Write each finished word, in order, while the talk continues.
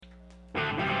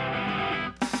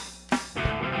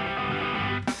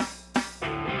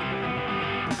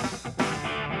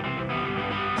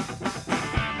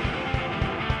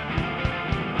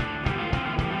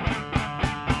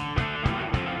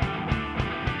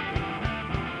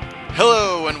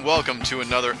Hello and welcome to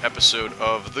another episode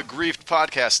of The Griefed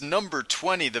Podcast, number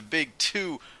 20, the big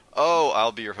 2-0.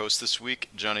 I'll be your host this week,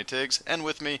 Johnny Tiggs, and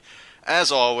with me,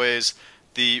 as always,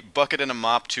 the bucket and a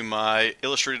mop to my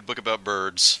illustrated book about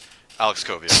birds, Alex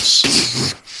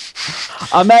Kovios.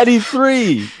 I'm at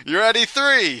E3! You're at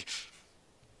E3!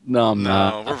 No, I'm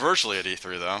not. No, we're virtually at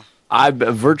E3, though. I've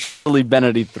virtually been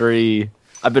at E3.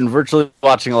 I've been virtually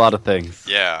watching a lot of things.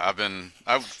 Yeah,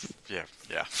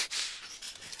 yeah.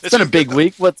 It's been a big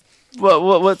week. That's kind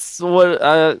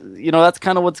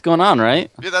of what's going on,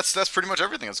 right? Yeah, that's pretty much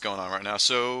everything that's going on right now.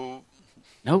 So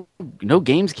no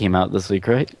games came out this week,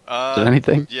 right? Did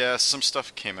anything? Yeah, some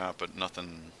stuff came out, but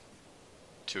nothing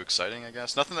too exciting, I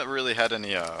guess. Nothing that really had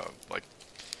any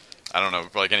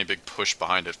any big push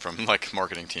behind it from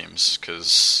marketing teams,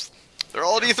 because they're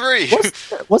all at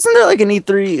E3. Wasn't there an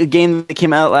E3 game that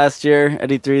came out last year at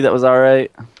E3 that was all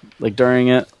right? During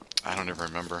it? I don't even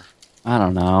remember. I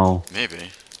don't know. Maybe.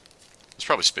 It's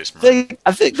probably Space Marine.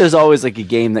 I think there's always a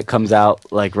game that comes out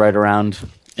right around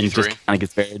and E3? just kind of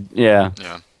gets buried. Yeah.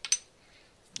 Yeah.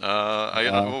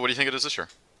 What do you think it is this year?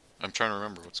 I'm trying to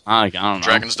remember what's. I don't know.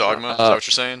 Dragon's Dogma. Is that what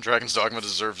you're saying? Dragon's Dogma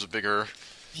deserves a bigger.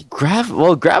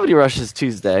 Gravity Rush is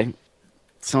Tuesday.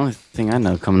 It's the only thing I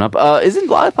know coming up. Isn't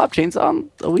Lollipop Chainsaw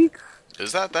a week?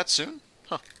 Is that soon?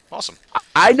 Huh. Awesome.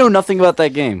 I know nothing about that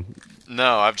game.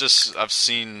 No, I've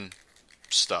seen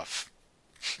stuff.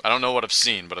 I don't know what I've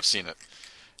seen, but I've seen it.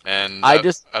 And I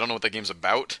don't know what that game's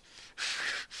about.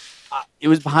 It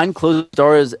was behind closed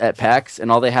doors at PAX,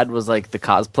 and all they had was the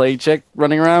cosplay chick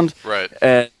running around. Right.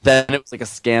 And then it was a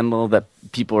scandal that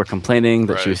people were complaining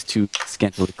that she was too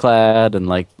scantily clad, and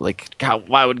God,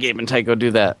 why would Gabe and Tycho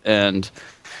do that? And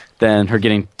then her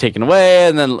getting taken away,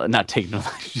 and then not taken away.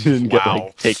 She didn't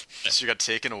get taken. She got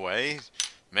taken away.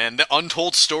 Man, the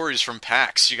untold stories from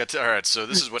PAX. All right, so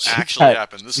this is what actually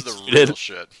happened. This is the real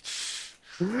shit.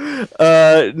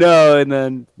 No, and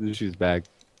then she was back.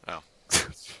 Oh.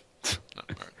 No,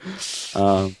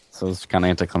 all right. So it's kind of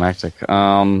anticlimactic.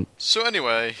 So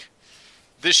anyway,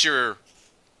 this year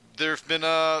there've been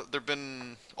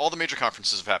all the major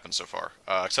conferences have happened so far,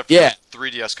 except for the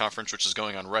 3DS conference, which is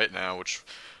going on right now, which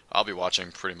I'll be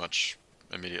watching pretty much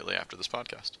immediately after this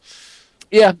podcast.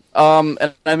 Yeah,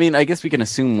 and I mean, I guess we can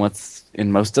assume what's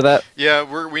in most of that. Yeah,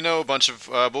 we know a bunch of,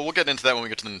 but we'll get into that when we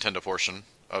get to the Nintendo portion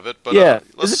of it. But yeah,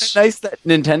 isn't it nice that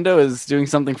Nintendo is doing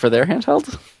something for their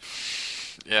handheld?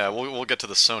 Yeah, we'll get to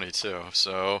the Sony too.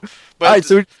 So, but all right,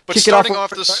 so starting off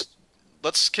this,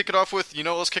 let's kick it off with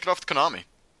Konami.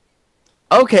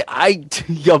 Okay,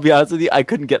 I'll be honest with you, I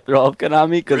couldn't get through all of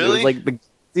Konami because it was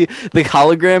the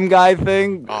hologram guy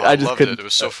thing. Oh, I just loved couldn't. It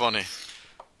was so funny.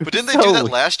 But didn't they do that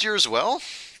last year as well?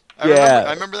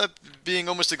 I remember that being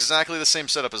almost exactly the same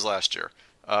setup as last year,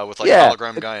 with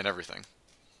hologram guy and everything.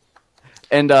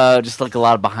 And just a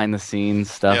lot of behind the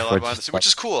scenes stuff. Yeah, a lot of behind the scenes, which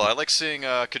is cool. I like seeing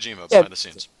Kojima behind the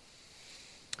scenes.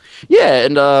 Yeah,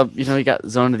 and you got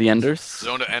Zone of the Enders.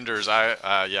 Zone of Enders.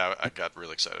 I got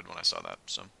really excited when I saw that.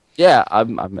 So. Yeah,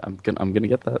 I'm gonna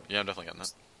get that. Yeah, I'm definitely getting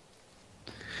that.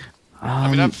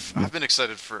 I mean, I've been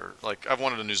excited for I've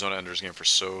wanted a new Zone of Enders game for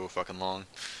so fucking long.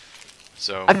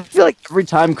 So I feel like every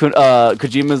time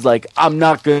Kojima's I'm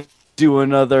not gonna do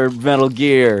another Metal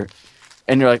Gear,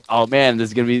 and you're like, oh man, this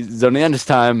is gonna be Zone of the Enders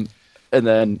time, and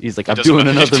then he's like, I'm doing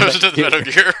another Metal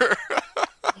Gear.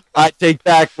 I take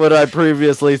back what I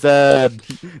previously said.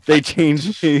 They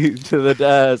changed me to the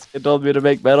desk and told me to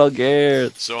make Metal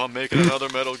Gear. So I'm making another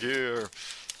Metal Gear.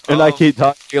 And I keep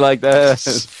talking like that.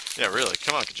 Yeah, really.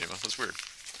 Come on, Kojima. That's weird.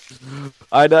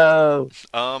 I know.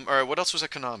 All right, what else was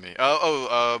at Konami?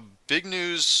 Big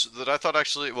news that I thought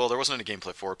actually... Well, there wasn't any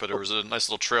gameplay for it, but there was a nice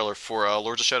little trailer for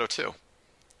Lords of Shadow 2.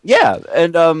 Yeah,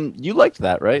 and you liked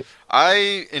that, right?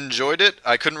 I enjoyed it.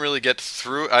 I couldn't really get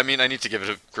through. I mean, I need to give it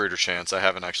a greater chance. I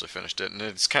haven't actually finished it, and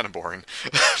it's kind of boring.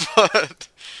 But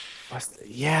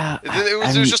yeah,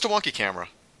 it was just a wonky camera,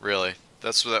 really.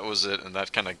 That was it, and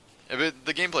that kind of...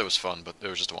 The gameplay was fun, but it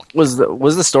was just a wonky. Was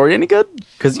the story any good?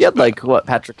 Because you had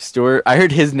Patrick Stewart. I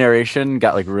heard his narration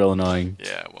got real annoying.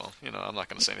 Yeah, well, I'm not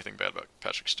going to say anything bad about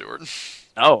Patrick Stewart.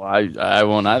 Oh, I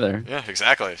won't either. Yeah,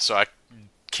 exactly. So I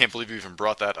can't believe you even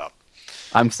brought that up.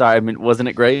 I'm sorry. I mean, wasn't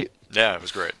it great? Yeah, it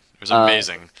was great. It was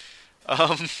amazing.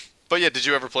 But yeah, did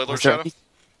you ever play Lord of Shadow?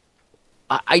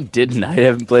 I didn't. I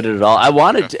haven't played it at all. I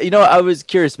wanted to. I was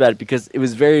curious about it because it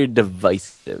was very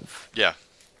divisive. Yeah.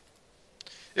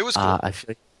 It was cool. I feel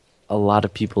like a lot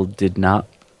of people did not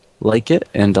like it,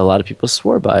 and a lot of people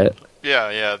swore by it.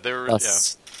 Yeah, they were.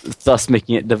 Thus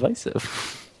making it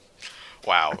divisive.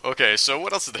 Wow. Okay, so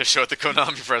what else did they show at the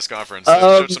Konami press conference? They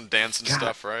showed some dance and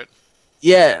stuff, right?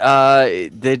 Yeah,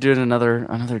 they're doing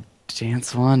another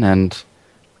Dance one, and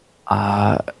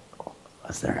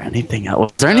was there anything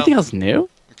else? Was there anything else new?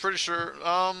 I'm pretty sure.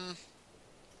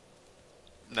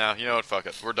 No, you know what? Fuck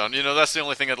it. We're done. You know, that's the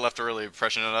only thing that left a really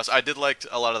impression on us. I did like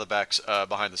a lot of the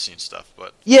behind the scenes stuff,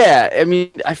 but yeah, I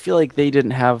mean, I feel like they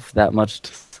didn't have that much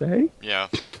to say. Yeah,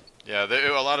 yeah.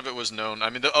 A lot of it was known. I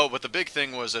mean, but the big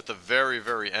thing was at the very,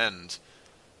 very end,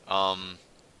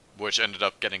 which ended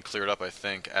up getting cleared up, I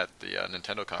think, at the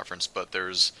Nintendo conference. But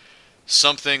there's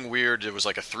something weird. It was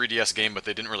like a 3DS game, but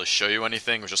they didn't really show you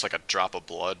anything. It was just like a drop of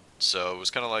blood. So it was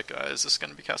kind of like, is this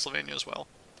going to be Castlevania as well?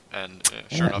 And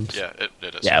sure enough, yeah,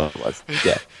 it is. Yeah, it was.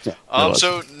 Yeah. It was.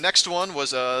 So next one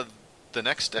was the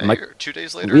next day or 2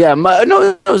 days later. Yeah,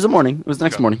 no, it was the morning. It was the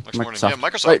next morning. Next morning. Microsoft. Yeah,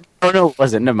 Microsoft. Wait, oh no, it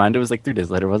wasn't. Never mind. It was like 3 days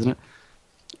later, wasn't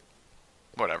it?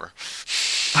 Whatever.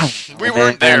 We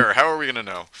weren't there. How are we gonna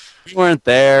know? We weren't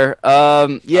there. Yeah,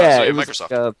 so it was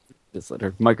Microsoft. This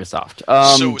later,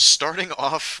 Microsoft. So starting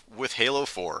off with Halo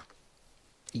 4.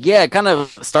 Yeah, kind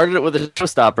of started it with a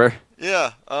showstopper.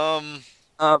 Yeah.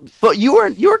 But you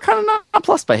were kind of not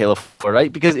plussed by Halo 4,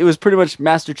 right? Because it was pretty much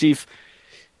Master Chief.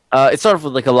 It started off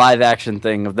with like a live action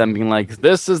thing of them being like,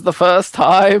 "This is the first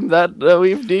time that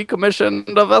we've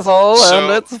decommissioned a vessel,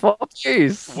 and it's for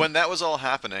peace." When that was all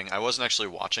happening, I wasn't actually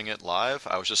watching it live.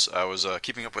 I was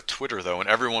keeping up with Twitter though, and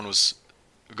everyone was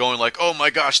going like, "Oh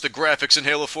my gosh, the graphics in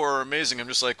Halo 4 are amazing." I'm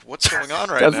just like, "What's going on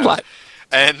right now?"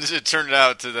 And it turned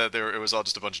out that it was all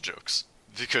just a bunch of jokes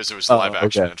because it was the live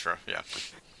action intro. Yeah.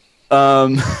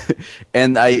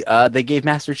 And they gave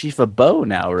Master Chief a bow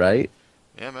now, right?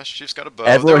 Yeah, Master Chief's got a bow.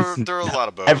 There are a lot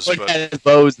of bows. Everyone has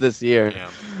bows this year.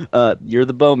 Yeah. You're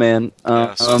the bowman.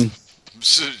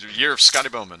 Year of Scotty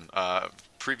Bowman,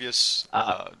 previous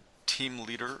team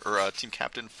leader or team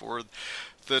captain for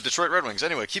the Detroit Red Wings.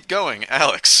 Anyway, keep going,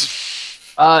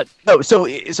 Alex. No,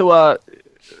 so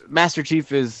Master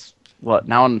Chief is what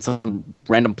now on some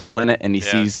random planet, and he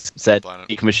sees said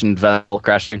decommissioned vessel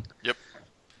crashing. Yep.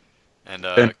 And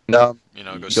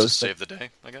goes to save the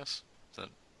day, I guess.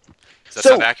 Does that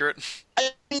sound accurate? I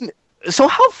mean, so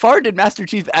how far did Master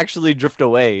Chief actually drift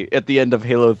away at the end of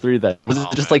Halo 3 then? Was it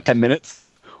just like 10 minutes?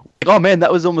 Like, oh man, that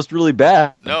was almost really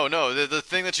bad. No. The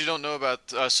thing that you don't know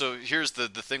about... so here's the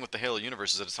thing with the Halo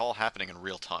universe is that it's all happening in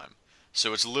real time.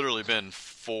 So it's literally been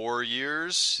 4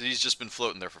 years. He's just been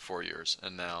floating there for 4 years,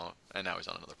 and now he's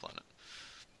on another planet.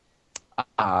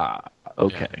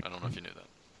 Okay. Yeah, I don't know if you knew that.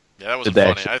 Yeah, that wasn't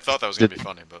funny. I thought that was going to be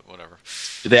funny, but whatever.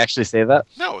 Did they actually say that?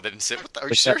 No, they didn't say it. Are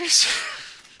you serious?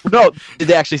 No, did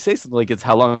they actually say something like it's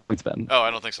how long it's been? Oh, I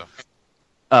don't think so.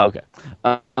 Oh, okay.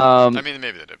 I mean,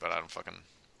 maybe they did, but I don't fucking...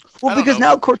 Well, because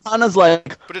now Cortana's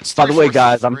like, but it's by the way,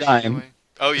 guys, I'm dying. Anyway.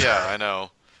 Oh, yeah, I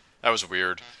know. That was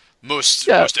weird. Most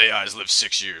AIs live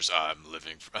 6 years. I'm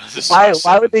living...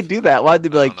 Why would they do that? Why would they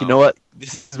be like, you know what?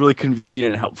 This is really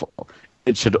convenient and helpful.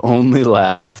 It should only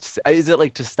last. Is it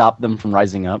like to stop them from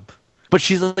rising up? But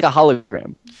she's like a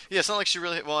hologram. Yeah, it's not like she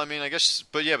really... Well, I mean, I guess...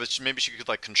 But yeah, but maybe she could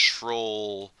like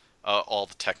control all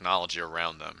the technology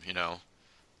around them, you know?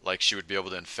 Like she would be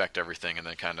able to infect everything and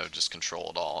then kind of just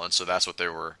control it all. And so that's what they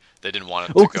didn't want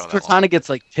it to go that long. Cortana gets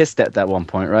like pissed at that one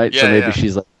point, right? Yeah, so maybe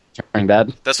she's like turning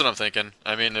bad. That's what I'm thinking.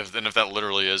 I mean, if that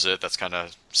literally is it, that's kind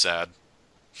of sad.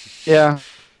 Yeah.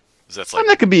 That's like,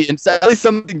 that could be at least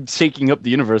something shaking up the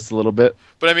universe a little bit.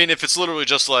 But I mean, if it's literally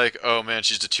just like, oh man,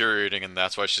 she's deteriorating and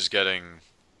that's why she's getting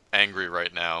angry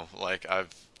right now. Like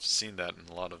I've seen that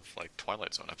in a lot of like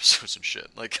Twilight Zone episodes and shit.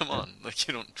 Like, come on, like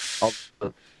you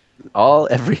don't.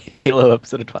 Every Halo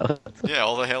episode of Twilight Zone. Yeah,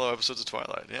 all the Halo episodes of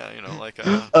Twilight. Yeah, you know, like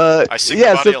I sing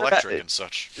the body electric and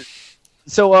such.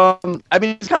 So, I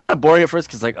mean, it's kind of boring at first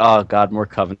because, like, oh god, more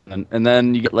Covenant, and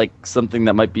then you get like something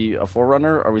that might be a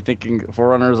Forerunner. Are we thinking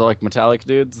Forerunners are like metallic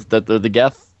dudes that they're the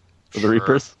Geth or the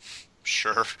Reapers?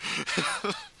 Sure.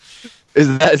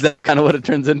 Is that kind of what it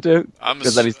turns into?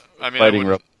 Because then he's fighting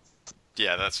robots.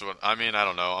 Yeah, that's what I mean. I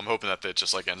don't know. I'm hoping that it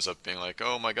just like ends up being like,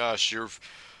 oh my gosh, you're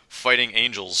fighting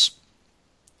angels,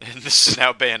 and this is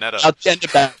now Bayonetta. At the end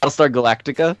of Battlestar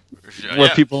Galactica, where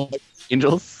people fight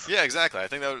angels. Yeah, exactly. I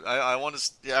think that I want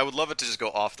to. Yeah, I would love it to just go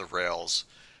off the rails,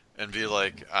 and be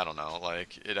like, I don't know,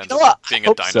 like it ends up being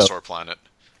a dinosaur planet.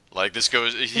 Like this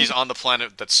goes, he's on the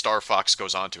planet that Star Fox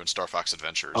goes onto in Star Fox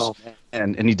Adventures. Oh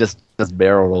man, and he just does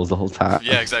barrel rolls the whole time.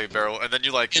 Yeah, exactly, barrel, and then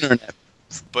you like internet.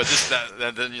 But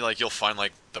then you like you'll find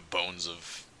like the bones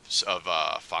of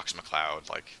Fox McCloud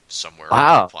like somewhere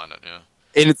on the planet. Yeah,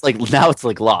 and it's like now it's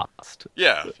like Lost.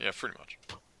 Yeah, pretty much.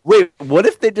 Wait, what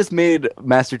if they just made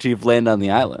Master Chief land on the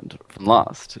island from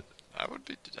Lost?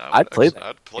 I'd play that.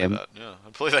 I'd play that. Yeah,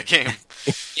 I'd play that game.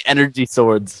 Energy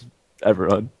swords,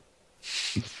 everyone.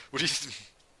 What do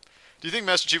you think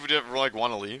Master Chief would ever like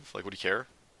want to leave? Like, would he care?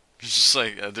 It's just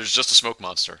like there's just a smoke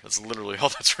monster. That's literally all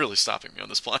that's really stopping me on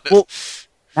this planet. Well,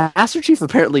 Master Chief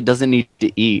apparently doesn't need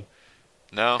to eat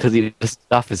No. because he just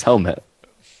off his helmet.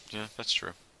 Yeah, that's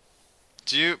true.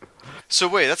 Do you? So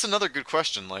wait, that's another good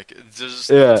question. Like, does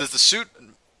Yeah. the suit?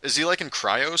 Is he like in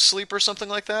cryo sleep or something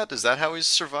like that? Is that how he's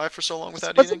survived for so long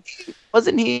without eating?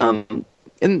 Wasn't he didn't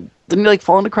he like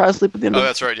fall into cryo sleep at the end Oh, of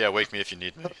that's right. Yeah, wake me if you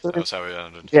need me. That was how he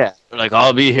ended. Yeah. Like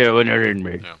I'll be here when you're in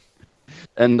me. Yeah.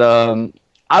 And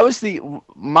I was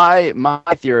my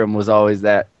theorem was always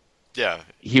that Yeah,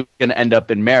 he was gonna end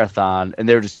up in Marathon and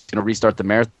they were just gonna restart the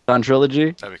Marathon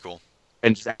trilogy that'd be cool.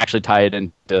 and just actually tie it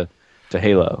into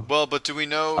Halo. Well, but do we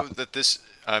know that this?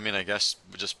 I mean, I guess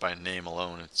just by name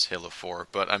alone, it's Halo 4.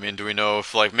 But I mean, do we know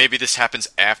if like maybe this happens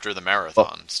after the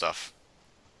marathon stuff?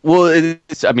 Well,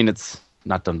 it's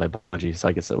not done by Bungie, so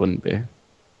I guess it wouldn't be.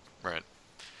 Right.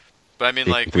 But I mean,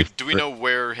 like, do we know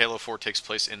where Halo 4 takes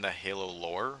place in the Halo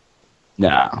lore?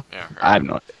 No, Yeah, right. I have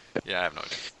no idea. Yeah, I have no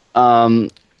idea.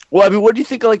 Well, I mean, what do you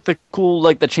think of like the cool,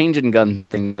 like the change-in gun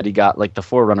thing that he got, like the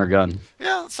Forerunner gun?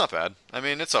 Yeah, it's not bad. I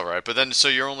mean, it's all right. But then, so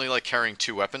you're only like carrying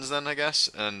 2 weapons then, I guess,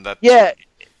 and that. Yeah,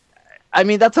 I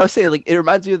mean that's how I say it. Like it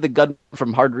reminds me of the gun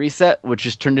from Hard Reset, which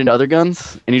just turned into other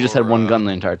guns, and you just had one gun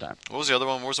the entire time. What was the other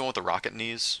one? What was the one with the rocket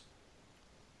knees?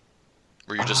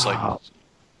 Where you just like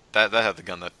that had the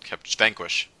gun that kept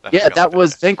Vanquish. That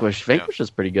was Vanquish. Vanquish was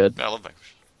pretty good. Yeah, I love Vanquish.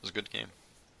 It was a good game.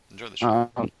 Enjoy the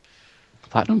show.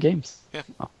 Platinum Games. Yeah.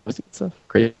 Good stuff.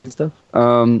 Great stuff. I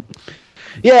don't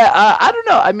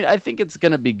know. I mean, I think it's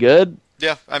gonna be good.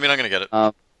 Yeah, I mean, I'm gonna get it.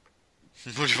 What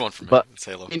do you want from me? It's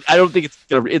Halo. I mean, I don't think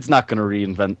it's not gonna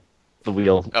reinvent the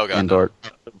wheel. Oh god. Or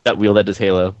that wheel that does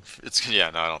Halo. No,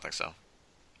 I don't think so.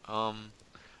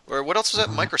 Or what else was at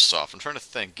Microsoft? I'm trying to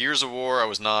think. Gears of War. I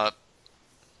was not.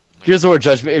 Gears of War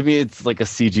Judgment. I mean, it's like a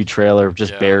CG trailer of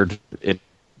just Baird in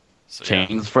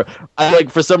chains. For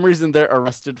some reason they're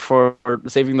arrested for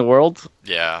saving the world.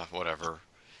 Yeah, whatever.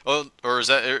 Oh, or is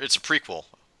that? It's a prequel.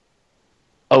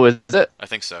 Oh, is it? I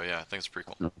think so. Yeah, I think it's a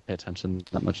prequel. I don't pay attention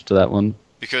that much to that one.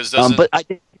 Because but I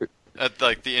think at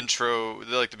like the intro,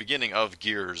 like the beginning of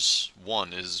Gears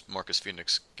 1 is Marcus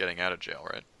Phoenix getting out of jail,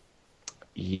 right?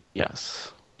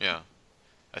 Yes. Yeah,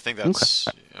 I think that's.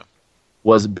 Okay. Yeah.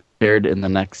 Was Baird in the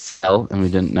next cell and we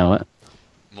didn't know it?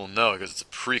 Well, no, because it's a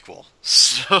prequel.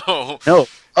 So. No.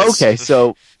 Okay,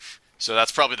 so. So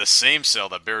that's probably the same cell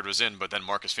that Baird was in, but then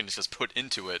Marcus Phoenix is put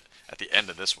into it at the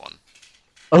end of this one.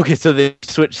 Okay, so they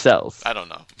switch cells. I don't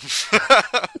know.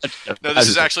 No,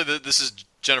 this is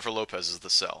Jennifer Lopez is the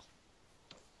cell.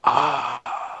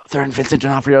 They're in Vincent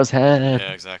D'Onofrio's head.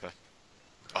 Yeah, exactly.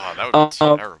 Oh, that would be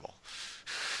terrible.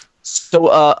 So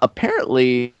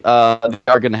apparently they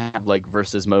are going to have like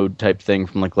versus mode type thing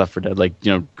from like Left 4 Dead, like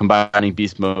combining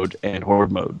beast mode and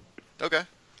horde mode. Okay,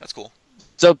 that's cool.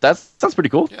 So that sounds pretty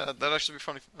cool. Yeah, that'd actually be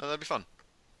funny. That'd be fun.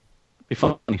 Be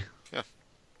funny. Yeah.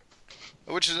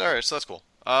 Which is alright. So that's cool.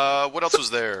 What else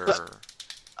was there?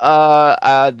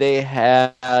 They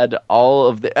had all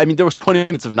of the. I mean, there was 20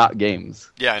 minutes of not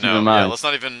games. Yeah, I know. Yeah, let's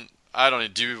not even. I don't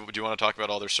need. Do you want to talk about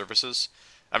all their services?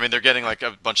 I mean, they're getting like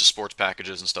a bunch of sports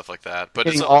packages and stuff like that. But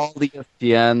getting all the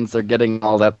ESPNs, they're getting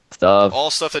all that stuff. All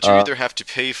stuff that you either have to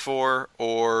pay for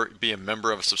or be a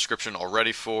member of a subscription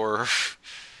already for.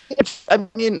 I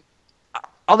mean,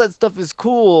 all that stuff is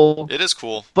cool. It is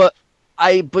cool. But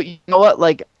you know what?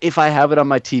 Like, if I have it on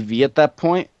my TV at that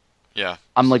point, yeah,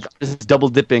 I'm like just double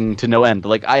dipping to no end.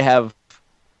 Like, I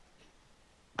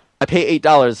pay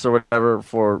 $8 or whatever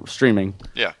for streaming.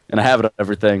 Yeah. And I have it on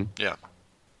everything. Yeah.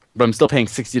 But I'm still paying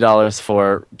 $60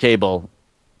 for cable.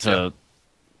 I don't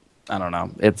know. I don't know.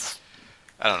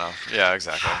 Yeah,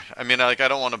 exactly. I mean, like, I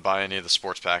don't want to buy any of the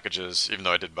sports packages, even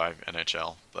though I did buy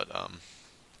NHL. But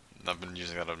I've been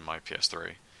using that on my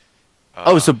PS3.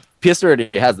 So PS3 already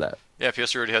has that. Yeah,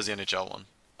 PS3 already has the NHL one.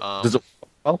 Does it?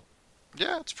 Well,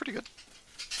 yeah, it's pretty good.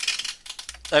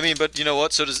 I mean, but you know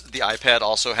what? So does the iPad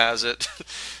also has it.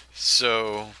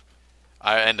 So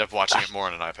I end up watching it more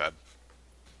on an iPad.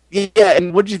 Yeah,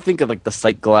 and what did you think of like the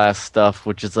SightGlass stuff,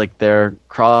 which is like their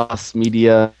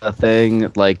cross-media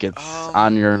thing? Like it's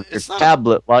on your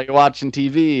tablet while you're watching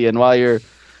TV and while you're.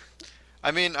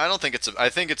 I mean, I don't think I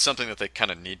think it's something that they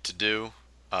kind of need to do.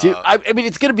 I mean,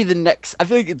 it's gonna be the next. I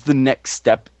feel like it's the next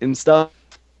step in stuff.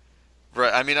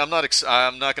 Right. I mean, I'm not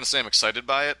going to say I'm excited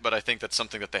by it, but I think that's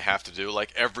something that they have to do.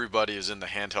 Like, everybody is in the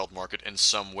handheld market in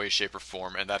some way, shape, or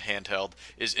form, and that handheld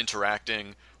is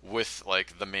interacting with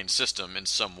like the main system in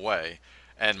some way.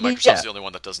 And Microsoft's the only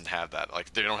one that doesn't have that.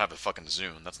 Like, they don't have a fucking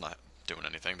Zune. That's not doing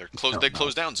anything. They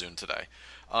closed down Zune today.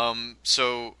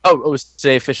 So. Oh,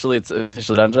 today it's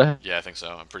officially done, Jay? Yeah, I think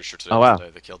so. I'm pretty sure today was the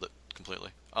day they killed it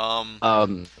completely.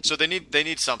 So they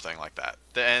need something like that,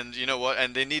 and you know what?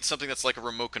 And they need something that's like a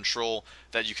remote control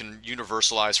that you can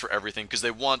universalize for everything because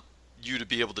they want you to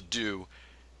be able to do.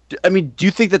 I mean, do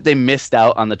you think that they missed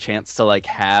out on the chance to like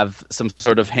have some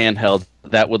sort of handheld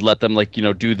that would let them like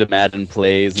do the Madden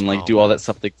plays and like do all that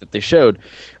stuff that they showed?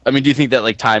 I mean, do you think that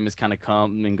like time has kind of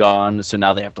come and gone, so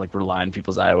now they have to like rely on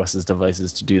people's iOS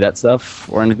devices to do that stuff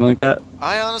or anything like that?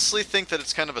 I honestly think that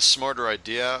it's kind of a smarter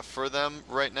idea for them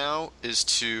right now is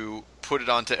to put it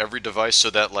onto every device so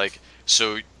that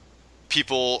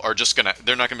people are just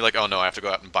they're not gonna be like, oh no, I have to go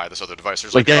out and buy this other device.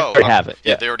 There's like they already have it.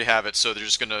 Yeah, they already have it, so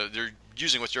they're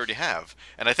using what you already have.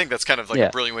 And I think that's kind of like a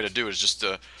brilliant way to do it, is just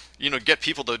to get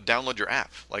people to download your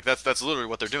app. Like that's literally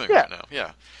what they're doing right now.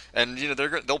 Yeah, and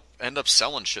they'll end up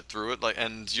selling shit through it,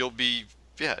 and you'll be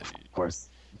of course.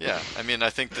 Yeah, I mean,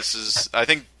 I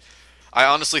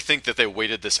honestly think that they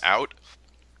waited this out.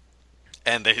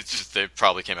 And they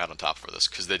probably came out on top for this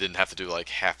because they didn't have to do like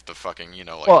half the fucking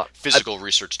physical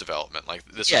research development. Like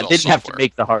this was all they didn't software. have to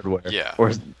make the hardware. Yeah.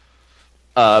 Or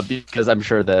because I'm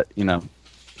sure that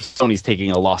Sony's taking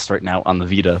a loss right now on the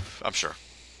Vita. I'm sure.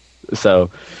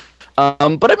 So, but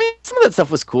I mean, some of that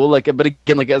stuff was cool. Like, but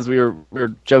again, like as we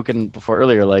were joking before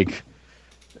earlier, like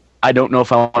I don't know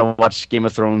if I want to watch Game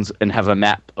of Thrones and have a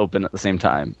map open at the same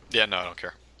time. Yeah, no, I don't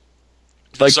care.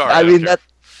 Like, sorry, I mean care.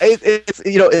 It's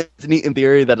it's neat in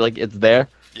theory that like it's there.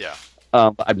 Yeah.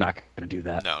 But I'm not gonna do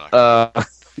that. No. Not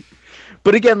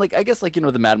but again, like I guess like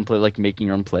the Madden play, like making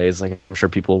your own plays. Like I'm sure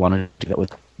people want to do that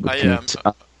with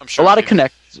I'm sure a lot of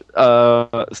Connect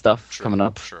stuff coming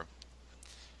up. Sure.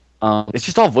 It's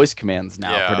just all voice commands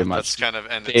now, pretty much. That's kind of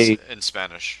it's in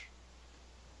Spanish.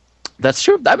 That's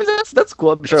true. I mean, that's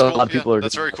cool. I'm sure a lot of people are.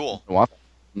 That's very cool. Want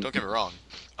that. Don't get me wrong.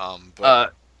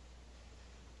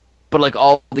 But like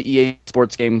all the EA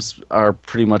Sports games are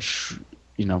pretty much,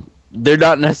 they're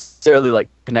not necessarily like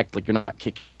Connect. Like you're not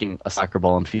kicking a soccer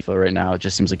ball in FIFA right now. It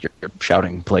just seems like you're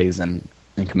shouting plays and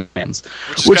commands,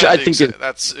 which I think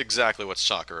that's exactly what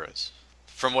soccer is.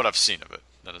 From what I've seen of it,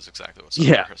 that is exactly what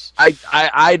soccer is.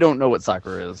 I don't know what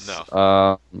soccer is.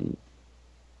 No.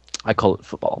 I call it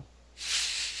football.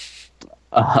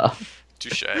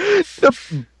 Touche.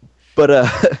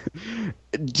 But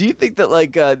do you think that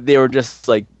like they were just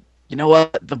like, you know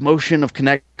what, the motion of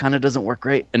Connect kind of doesn't work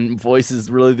great, and voice is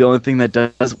really the only thing that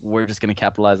does? We're just going to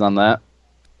capitalize on that.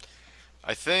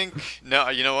 I think no.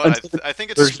 You know what? I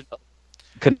think it's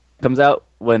comes out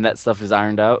when that stuff is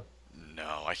ironed out.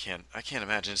 No, I can't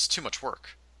imagine. It's too much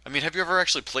work. I mean, have you ever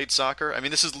actually played soccer? I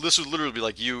mean, this would literally be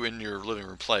like you in your living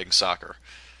room playing soccer.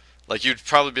 Like you'd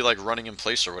probably be like running in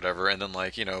place or whatever, and then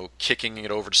like kicking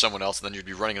it over to someone else, and then you'd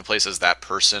be running in place as that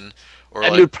person. Or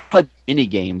and like, it would probably be mini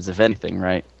games, if anything,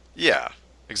 right? Yeah,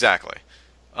 exactly.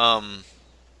 But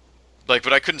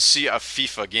I couldn't see a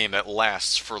FIFA game that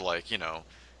lasts for like an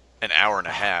hour and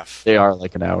a half. They are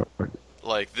like an hour.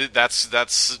 Like that's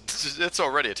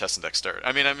already a test in dexterity.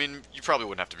 I mean, you probably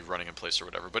wouldn't have to be running in place or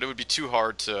whatever, but it would be too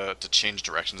hard to change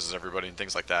directions as everybody and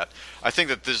things like that. I think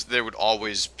that they would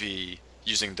always be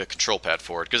using the control pad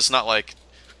for it because it's not like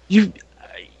you.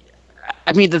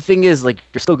 I mean, the thing is, like,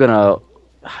 you're still gonna.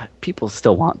 People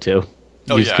still want to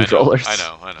use controllers. I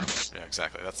know. Yeah,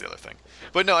 exactly. That's the other thing.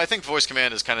 But no, I think voice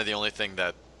command is kind of the only thing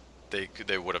that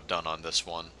they would have done on this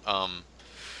one.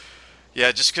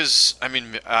 Yeah, just because, I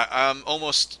mean, I'm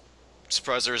almost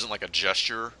surprised there isn't, like, a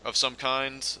gesture of some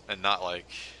kind, and not, like,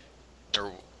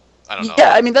 or, I don't know.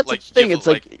 Yeah, I mean, that's like, the thing. It's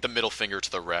like the middle finger to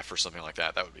the ref or something like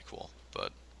that. That would be cool,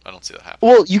 but I don't see that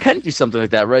happening. Well, you can do something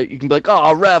like that, right? You can be like,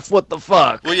 oh, ref, what the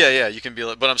fuck? Well, yeah, you can be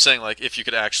like, but I'm saying, like, if you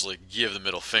could actually give the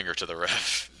middle finger to the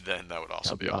ref, then that would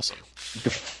also be awesome. You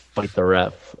could fight the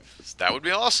ref. That would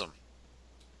be awesome.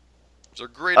 Those are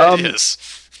great ideas.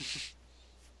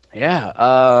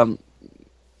 Yeah,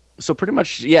 so pretty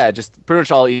much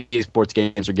all EA Sports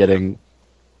games are getting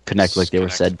Connect like they were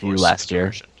said to last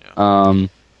year. Yeah.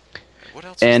 What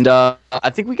else? And I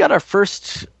think we got our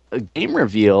first game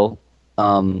reveal.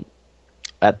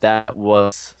 At that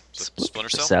was Splinter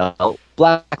Cell?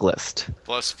 Blacklist.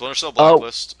 Splinter Cell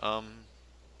Blacklist.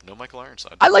 No Michael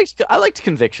Ironside. I liked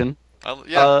Conviction.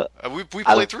 We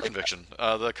played through Conviction,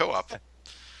 the co-op,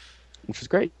 which was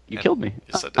great. You killed me.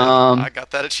 Yes, I did. I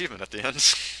got that achievement at the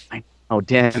end. Oh,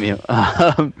 damn you.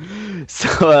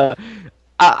 So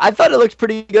I thought it looked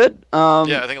pretty good.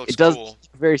 Yeah, I think it looks cool.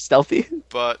 Very stealthy.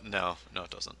 But no, it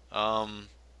doesn't.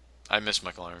 I miss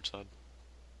Michael Ironside.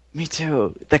 Me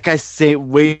too. That guy's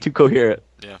way too coherent.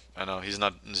 Yeah, I know. He's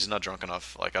not drunk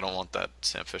enough. Like, I don't want that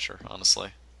Sam Fisher,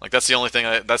 honestly. Like, that's the only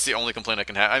thing. That's the only complaint I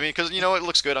can have. I mean, because it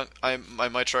looks good. I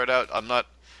might try it out.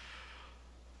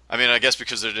 I mean, I guess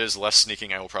because it is less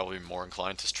sneaking, I will probably be more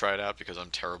inclined to try it out because I'm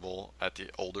terrible at the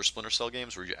older Splinter Cell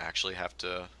games where you actually have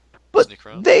to But sneak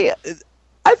around.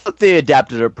 I thought they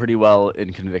adapted it pretty well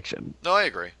in Conviction. No, I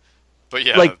agree. But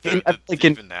yeah, Like in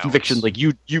Conviction, like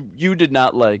you did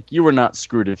not you were not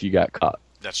screwed if you got caught.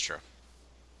 That's true.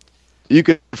 You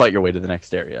could fight your way to the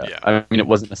next area. Yeah. I mean, it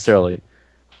wasn't necessarily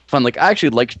fun. Like I actually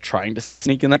liked trying to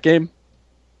sneak in that game.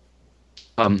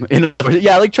 I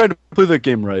like trying to play that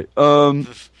game right.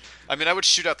 I mean, I would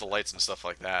shoot out the lights and stuff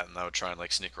like that, and I would try and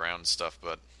like sneak around and stuff.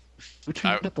 But Who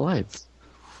turned out the lights?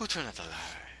 who turned out the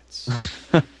lights?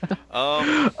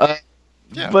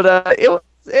 Yeah. But it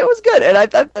was good, and I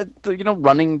thought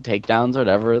running takedowns or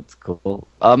whatever, it's cool.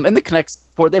 And the Kinect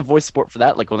support, they have voice support for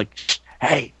that. Like,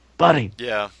 hey, buddy.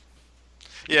 Yeah.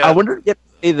 Yeah. I wonder if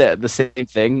you say the same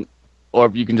thing, or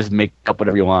if you can just make up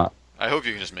whatever you want. I hope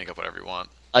you can just make up whatever you want.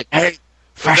 Like, hey,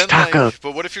 fresh taco. Like,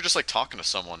 but what if you're just like talking to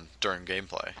someone during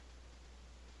gameplay?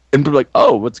 And people are like,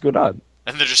 oh, what's going on?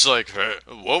 And they're just like, hey,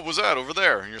 what was that over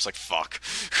there? And you're just like, fuck.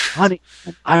 Honey,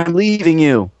 I'm leaving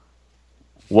you.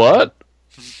 What?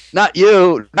 Not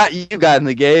you got in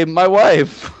the game, my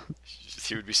wife.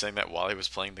 He would be saying that while he was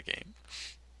playing the game.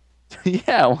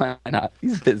 Yeah, why not?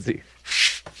 He's busy.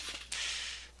 She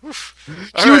All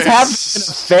was right. having an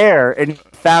affair and he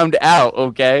found out,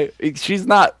 okay? She's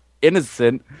not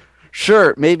innocent.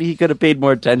 Sure, maybe he could have paid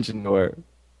more attention to her.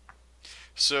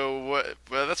 So,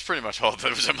 well, that's pretty much all that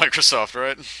was at Microsoft,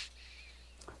 right?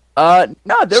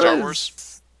 No, there Star was...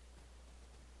 Wars?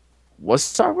 Was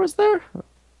Star Wars there?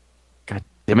 God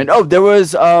damn it. Oh, there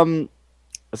was,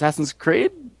 Assassin's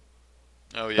Creed?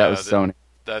 Oh, yeah. That was Sony.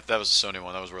 That was a Sony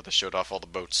one. That was where they showed off all the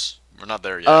boats. We're not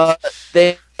there yet.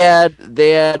 They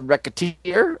had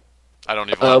Racketeer. I don't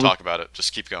even want to talk about it.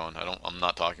 Just keep going. I'm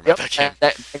not talking about that game.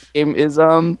 That game is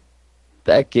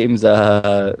that game's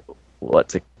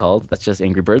what's it called? That's just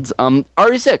Angry Birds.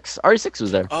 RE6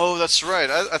 was there. Oh, that's right.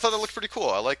 I thought that looked pretty cool.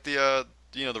 I like the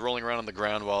the rolling around on the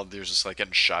ground while there's just like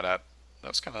getting shot at. That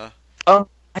was kind of.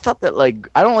 I thought that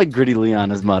I don't like Gritty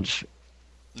Leon as much.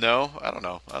 No, I don't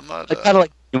know. I'm not. I kind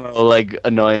of like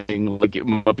annoying like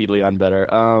Muppy Leon better.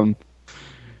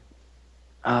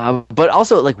 But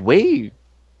also way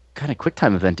kind of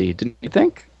QuickTime eventy, didn't you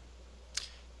think?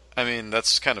 I mean,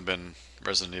 that's kind of been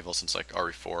Resident Evil since like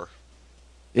RE4.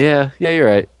 Yeah, you're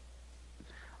right.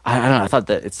 I don't know. I thought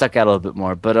that it stuck out a little bit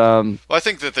more, but Well, I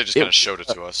think that they just kind of showed it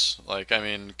to us. Like, I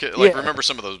mean, remember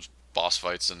some of those boss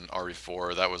fights in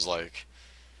RE4? That was it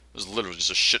was literally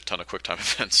just a shit ton of QuickTime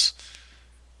events.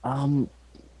 And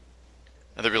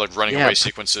there'd be like running away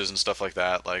sequences and stuff like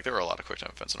that. Like, there were a lot of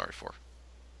QuickTime events in RE4.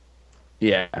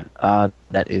 Yeah,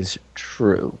 that is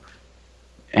true.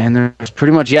 And there was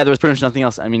pretty much nothing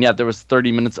else. I mean, there was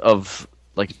 30 minutes of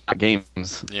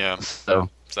games. Yeah. So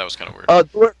that was kind of weird.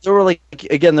 There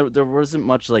were there wasn't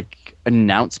much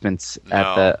announcements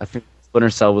at that. I think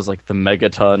Splinter Cell was the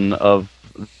megaton of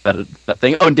that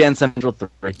thing. Oh, and Dance Central 3.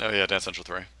 Oh yeah, Dance Central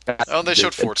 3. Oh, they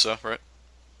showed Forza, right?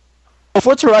 Oh,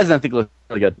 Forza Horizon I think looked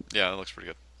really good. Yeah, it looks pretty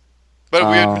good. But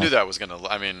we knew that was gonna.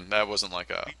 I mean, that wasn't like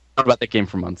a. Thought about that game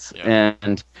for months,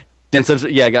 and Dance Central.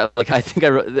 Yeah, I got I think I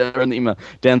wrote in the email.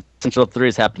 Dance Central 3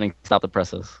 is happening. Stop the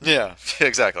presses. Yeah,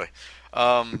 exactly.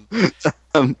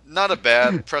 Not a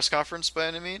bad press conference by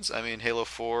any means. I mean, Halo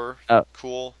 4,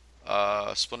 cool.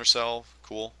 Splinter Cell,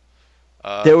 cool.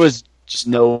 There was just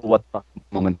no what the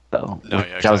moment though. No, yeah,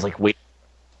 exactly. I was like, wait.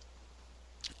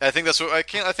 I think that's what I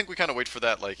think we kind of wait for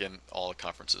that in all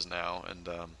conferences now, and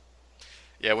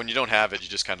yeah, when you don't have it, you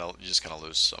just kind of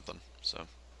lose something. So.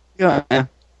 Yeah. All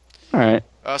right.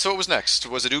 So what was next?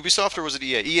 Was it Ubisoft or was it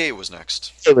EA? EA was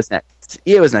next. EA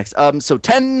was next. So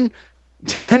 10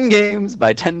 games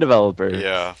by 10 developers.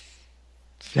 Yeah.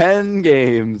 10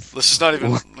 games. This is not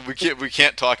even. We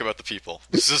can't talk about the people.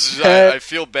 This is. I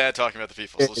feel bad talking about the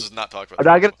people. So let's just not talk about. I'm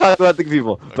not going to talk about the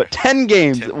people, okay. But 10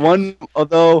 games. 10 one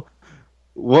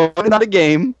is not a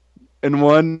game, and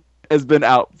one has been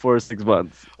out for 6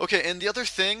 months. Okay, and the other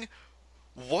thing,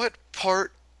 what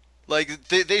part?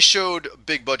 They showed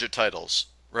big budget titles,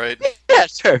 right? Yeah,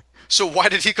 sure. So why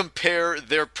did he compare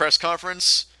their press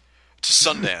conference to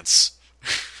Sundance?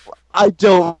 I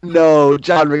don't know,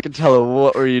 John Riccatello.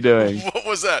 What were you doing? What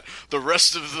was that? The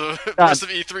rest of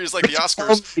E3 is like the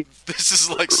Oscars. This is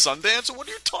like Sundance. What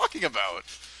are you talking about?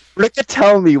 Ricka,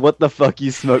 tell me what the fuck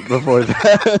you smoked before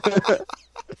that.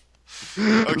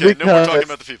 Okay, no more talking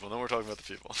about the people.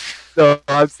 No,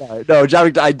 I'm sorry. No,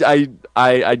 John,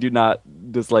 I do not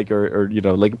dislike or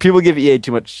people give EA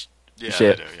too much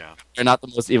shit. They do, yeah. They're not the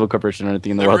most evil corporation or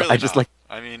anything in the world. Really I just not.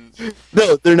 I mean,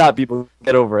 no, they're not. People,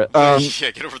 get over it.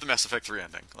 Yeah, get over the Mass Effect 3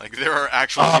 ending. There are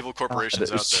actual evil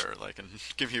corporations out there. And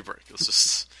give me a break. Let's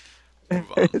just.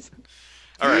 move on.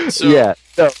 All right, so yeah.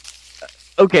 So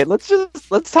okay, let's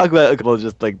talk about a couple of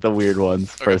just like the weird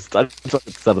ones first. I just want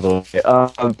to get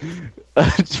out of the way.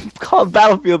 Called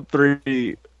Battlefield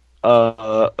 3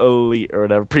 Elite or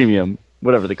whatever, Premium,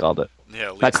 whatever they called it. Yeah,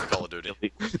 Elite's the Call of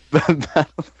Duty.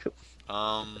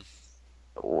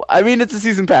 I mean, it's a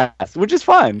season pass, which is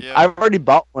fine. Yeah. I've already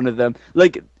bought one of them.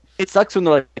 Like, it sucks when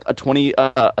they're like a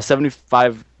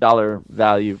 $75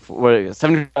 value for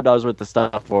 $75 worth of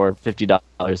stuff for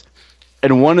 $50.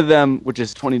 And one of them, which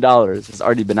is $20, has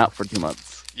already been out for 2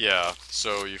 months. Yeah,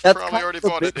 so you've That's probably kind already of a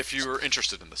bought it big- if you were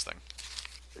interested in this thing.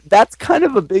 That's kind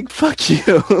of a big fuck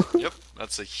you. Yep,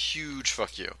 that's a huge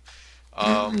fuck you.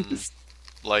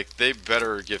 Like, they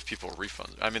better give people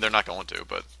refunds. I mean, they're not going to,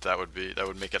 but that would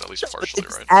make it at least partially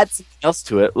right. Add something else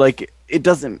to it. Like, it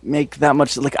doesn't make that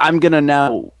much. Like, I'm gonna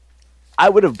now. I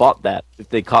would have bought that if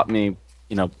they caught me,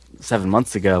 7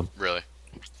 months ago. Really?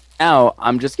 Now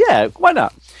I'm just why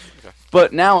not? Okay.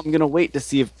 But now I'm gonna wait to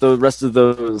see if the rest of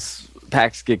those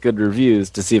packs get good reviews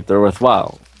to see if they're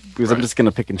worthwhile. Because I'm Right. just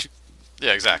gonna pick and choose.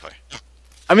 Yeah, exactly.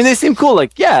 I mean, they seem cool.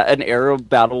 Like, yeah, an Aero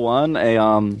Battle one,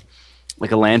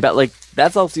 like a land bat, like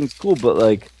that's all seems cool. But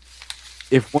like,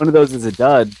 if one of those is a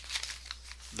dud,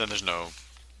 Then there's no.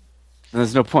 then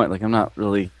there's no point. Like, I'm not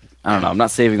really. I don't know. I'm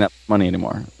not saving that money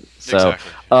anymore. So,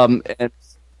 Exactly.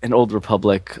 and Old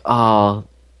Republic. Oh,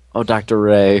 Dr.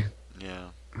 Ray. Yeah.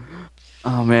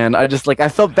 Oh man, I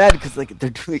felt bad because like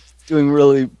they're doing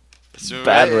really So,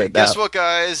 bad hey, right guess now. what,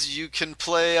 guys? You can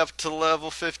play up to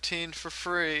level 15 for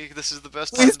free. This is the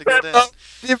best time Please to get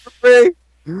in. for free.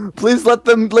 Please let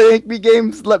them make me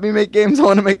games. Let me make games I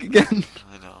want to make again.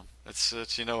 I know.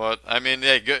 It's you know what? I mean,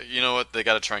 yeah, you know what? They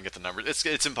got to try and get the numbers.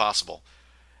 It's impossible.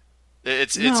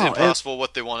 It's No, impossible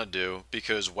what they want to do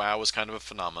because WoW was kind of a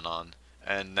phenomenon,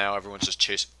 and now everyone's just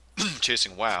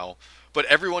chasing WoW. But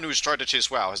everyone who's tried to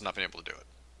chase WoW has not been able to do it.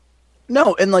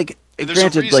 No, and like And there's a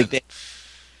granted, like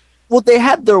reason. they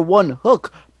had their one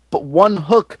hook, but one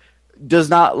hook does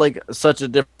not like such a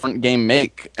different game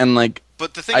make, and like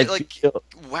But the thing, I like, feel-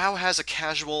 WoW has a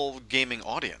casual gaming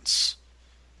audience.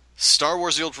 Star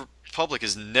Wars: The Old Republic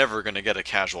is never going to get a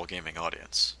casual gaming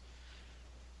audience.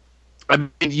 I mean,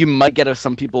 you might get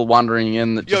some people wandering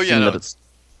in that just seem that it's,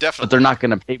 Definitely. but they're not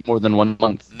going to pay more than 1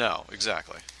 month. No,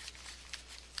 exactly.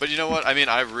 But you know what? I mean,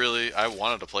 I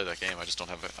wanted to play that game. I just don't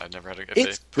have it. I never had it. If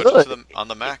It's they put good. it on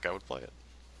the Mac, I would play it.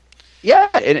 Yeah,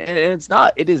 and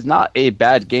it is not a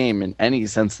bad game in any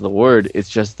sense of the word. It's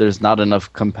just there's not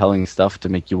enough compelling stuff to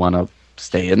make you want to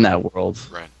stay in that world.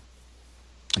 Right.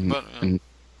 And, But and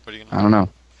what are you I gonna? don't know.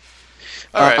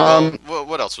 All right. Um, Well,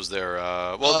 what else was there?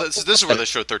 This is where they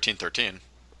showed 1313.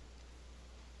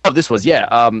 Oh, this was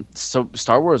so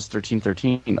Star Wars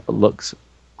 1313 looks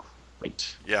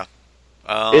great. Yeah.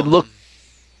 It looked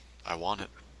I want it.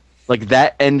 like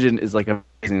that engine is like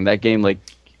amazing. That game like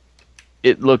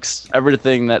it looks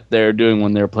everything that they're doing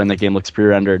when they're playing that game looks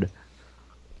pre-rendered.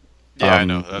 Yeah, I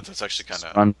know. That's actually kind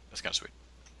of run- sweet.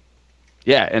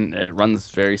 Yeah, and it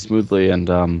runs very smoothly and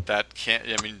That can't.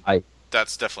 I mean,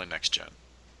 that's definitely next gen.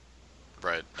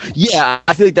 Right. yeah,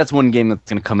 I feel like that's one game that's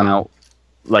gonna come out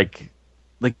like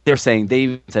they're saying they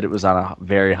even said it was on a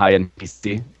very high end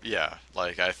PC. Yeah.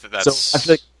 Like that's. So I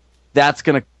feel like that's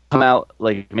gonna come out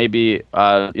like maybe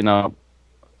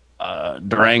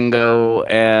Durango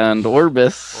and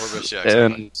Orbis. Orbis, yeah,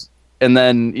 exactly. And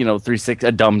then 360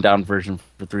 a dumbed down version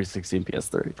for 360 and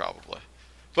PS3. Probably.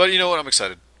 But you know what? I'm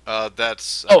excited.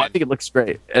 That's. I think it looks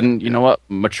great. And you know what?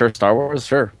 Mature Star Wars,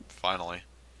 sure. Finally.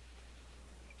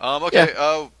 Okay.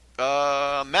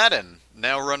 Madden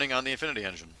now running on the Infinity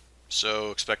Engine,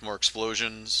 so expect more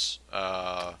explosions.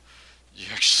 You're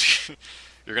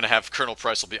gonna have Colonel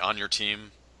Price will be on your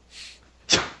team.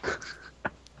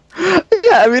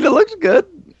 Yeah, I mean, it looked good.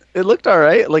 It looked all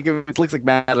right. Like it looks like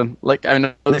Madden. Like I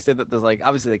know they say that there's like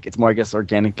obviously like it's more I guess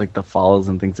organic like the falls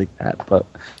and things like that. But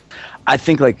I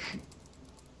think like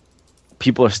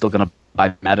people are still gonna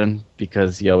buy Madden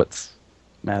because it's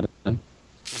Madden.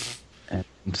 And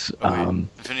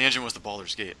Infinity Engine was the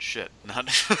Baldur's Gate. Shit, not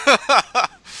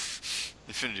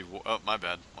Infinity War. Oh, my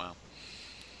bad. Wow.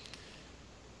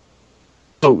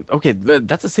 oh okay,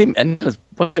 that's the same engine as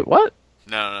what?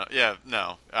 No. Yeah,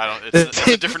 no. I don't. It's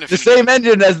a different the Infinity. same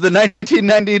engine as the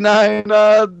 1999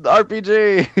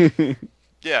 RPG.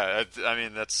 Yeah, I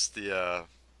mean that's the.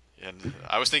 And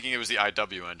I was thinking it was the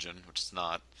IW engine, which is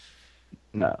not.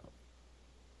 No.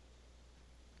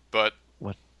 But.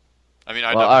 What? I mean,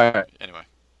 Well, IW. all right. Anyway,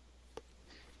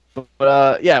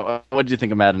 But what did you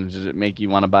think of Madden? Did it make you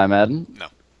want to buy Madden? no.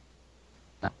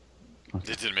 No. Okay.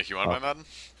 Did it make you want to buy Madden?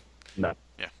 No.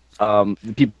 Yeah.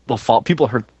 People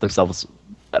hurt themselves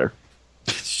better.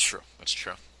 It's true. That's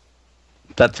true.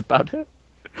 That's about it.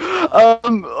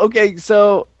 Okay,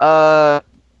 so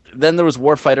then there was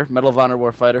Warfighter, Medal of Honor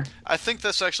Warfighter. I think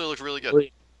this actually looked really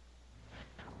good.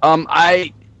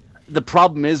 The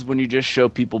problem is when you just show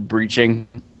people breaching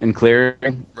and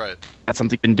clearing. Right. That's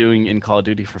something I've been doing in Call of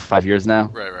Duty for 5 years now.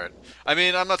 Right. I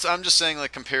mean, I'm just saying,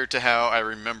 like, compared to how I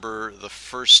remember the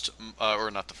first, or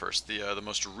not the first, the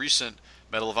most recent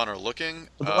Medal of Honor looking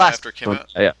after it came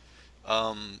out. Yeah.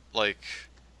 Like,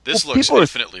 this looks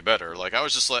infinitely better. Like, I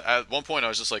was just like, at one point, I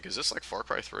was just like, is this like Far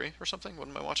Cry 3 or something? What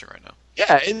am I watching right now?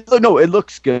 Yeah, it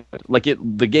looks good. Like,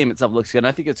 the game itself looks good. And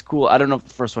I think it's cool. I don't know if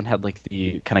the first one had, like,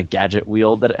 the kind of gadget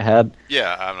wheel that it had.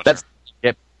 Yeah, I'm not That's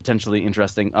potentially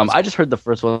interesting. I just heard the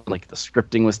first one, like, the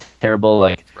scripting was terrible.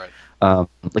 Like,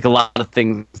 like a lot of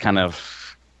things kind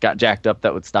of got jacked up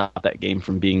that would stop that game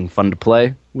from being fun to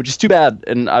play, which is too bad.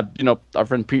 And, our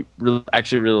friend Pete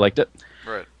actually really liked it.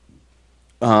 Right.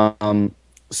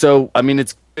 So, I mean,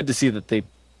 it's good to see that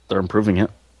they're improving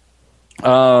it.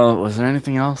 Was there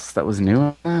anything else that was new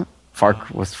in that?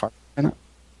 Was Far Cry in it?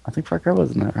 I think Far Cry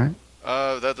was in that, right?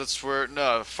 That's where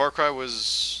Far Cry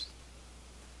was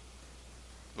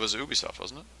Ubisoft,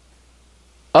 wasn't it?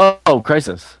 Oh,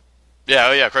 Crysis.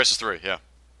 Yeah, Crysis 3. Yeah.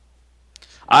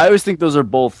 I always think those are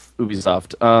both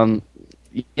Ubisoft.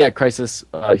 Yeah, Crysis.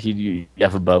 You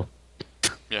have a bow.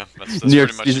 Yeah, that's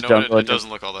pretty much. It doesn't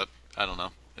look all that. I don't know.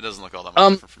 It doesn't look all that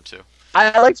much different from 2.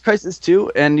 I liked Crysis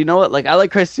 2, and you know what? Like, I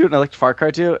like Crysis 2 and I liked Far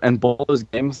Cry 2, and both those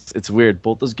games, it's weird.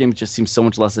 Both those games just seem so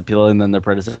much less appealing than their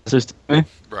predecessors to me.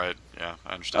 Right, yeah,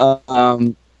 I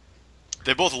understand.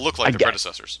 They both look like their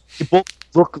predecessors. They both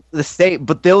look the same,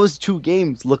 but those two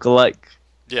games look alike.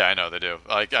 Yeah, I know, they do.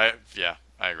 I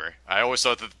agree. I always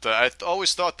thought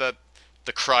that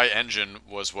the Cry engine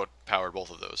was what powered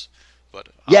both of those. But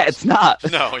yeah, it's not.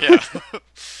 No, yeah.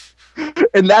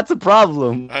 And that's a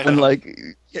problem. And like,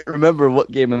 you can't remember what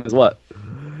game is what.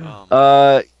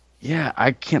 Yeah,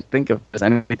 I can't think of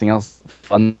anything else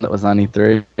fun that was on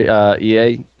E3.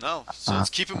 EA. No, so let's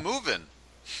keep it moving.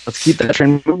 Let's keep that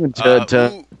train moving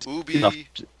to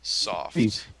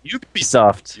Ubisoft.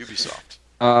 Ubisoft. Ubisoft.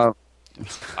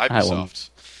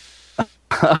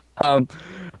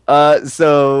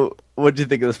 So, what did you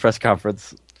think of this press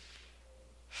conference?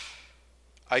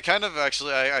 I kind of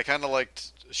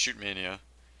liked Shoot Mania.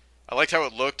 I liked how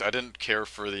it looked. I didn't care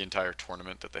for the entire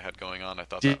tournament that they had going on. I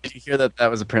thought. Did you hear that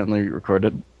was apparently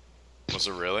recorded? Was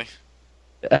it really?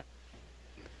 Yeah.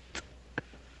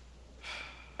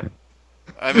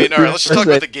 I mean, all right. Let's just talk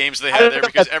about the games they had there,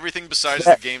 because everything besides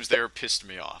the games there pissed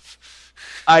me off.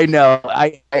 I know.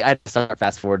 I start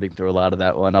fast forwarding through a lot of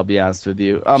that one. I'll be honest with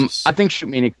you. I think Shoot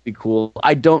Mania could be cool.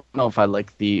 I don't know if I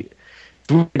like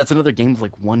that's another game with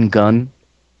like one gun.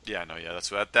 Yeah, no, yeah,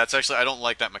 that's actually, I don't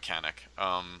like that mechanic.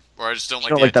 Or I just don't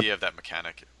like the idea of that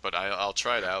mechanic. But I'll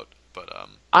try it out. But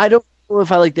I don't know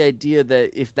if I like the idea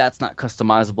that if that's not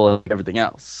customizable like everything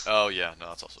else. Oh yeah, no,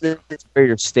 that's also true. It's where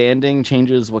you're standing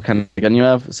changes what kind of gun you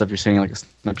have. So if you're standing like a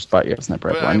sniper spot, you have a sniper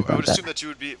rifle. I would assume that you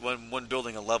would be when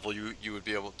building a level, you would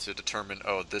be able to determine,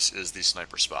 oh, this is the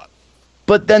sniper spot.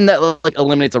 But then that like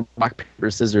eliminates a rock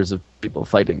paper scissors of people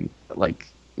fighting. Like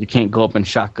you can't go up and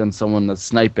shotgun someone that's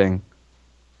sniping.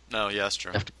 No, yeah, that's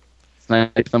true. You have to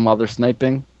snipe them while they're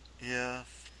sniping. Yeah,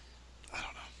 I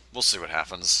don't know. We'll see what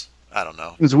happens. I don't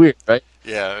know. It's weird, right?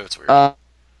 Yeah, it's weird.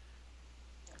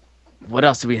 What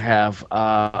else do we have?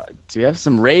 Do we have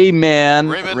some Rayman?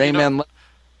 Rayman.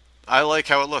 I like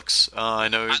how it looks. I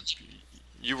know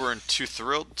you weren't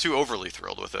too overly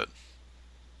thrilled with it.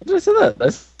 Did I say that? Did I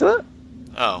say that?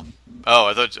 Oh,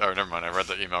 I thought. Oh, never mind. I read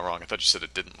the email wrong. I thought you said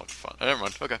it didn't look fun. Never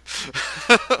mind. Okay.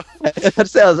 I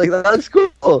was like, that looks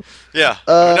cool. Yeah.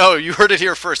 No, you heard it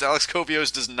here first. Alex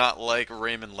Kovios does not like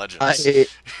Rayman Legends. I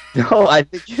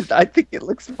think it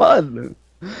looks fun.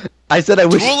 I said I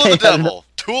wish. Tool of the devil.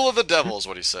 Tool of the devil is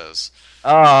what he says.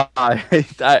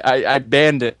 I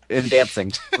banned it in dancing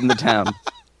from the town.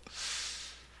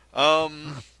 Yeah,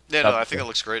 no, I think it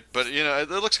looks great, but it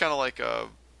looks kind of like the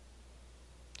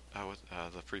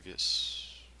previous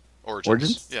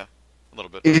Origins. Yeah, a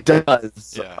little bit. It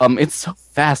does. Yeah. It's so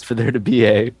fast for there to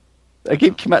be that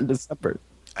game came out in December.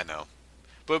 I know,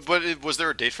 but was there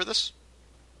a date for this?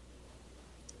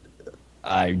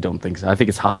 I don't think so. I think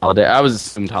it's holiday. I was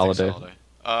assumed holiday.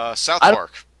 South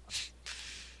Park.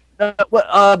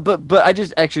 But I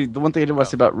just actually the one thing I didn't want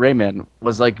to say about Rayman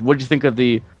was like, what did you think of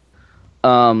the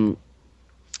one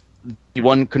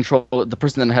controller, the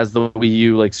person that has the Wii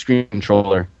U like screen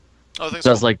controller? Oh, I think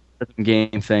does like the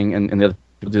game thing, and the other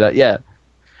people do that. Yeah.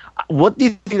 What do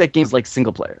you think that game's like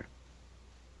single player?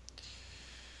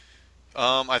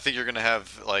 I think you're gonna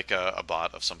have like a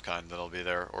bot of some kind that'll be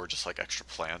there, or just like extra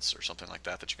plants or something like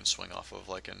that that you can swing off of,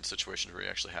 like in situations where you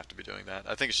actually have to be doing that.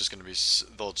 I think it's just gonna be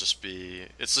they'll just be.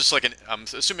 It's just like an. I'm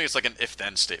assuming it's like an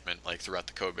if-then statement, like throughout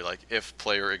the code, be like if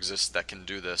player exists that can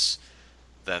do this,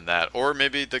 then that, or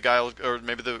maybe the guy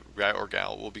or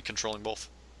gal will be controlling both.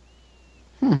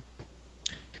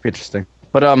 Interesting.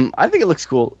 But I think it looks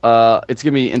cool. It's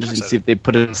gonna be interesting to see if they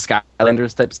put it in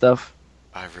Skylanders type stuff.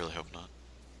 I really hope not.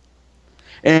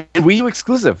 And Wii U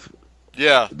exclusive.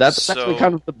 Yeah, that's actually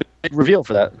kind of the big reveal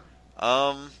for that.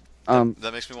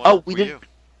 That makes me want Wii U.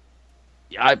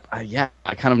 I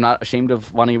kind of not ashamed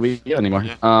of wanting a Wii U anymore.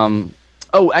 Yeah.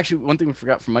 Actually, one thing we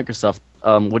forgot from Microsoft.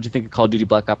 What do you think of Call of Duty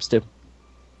Black Ops 2?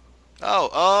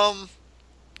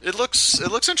 It looks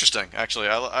interesting, actually.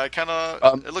 I kind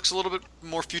of it looks a little bit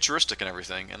more futuristic and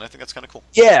everything, and I think that's kind of cool.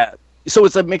 Yeah, so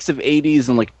it's a mix of 80s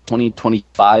and like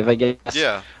 2025, I guess.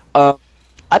 Yeah.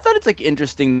 I thought it's like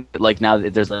interesting, like now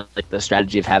that there's like the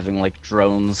strategy of having like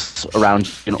drones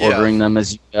around and ordering them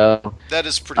as you go. That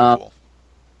is pretty cool.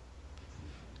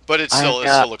 But it still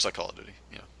looks like Call of Duty.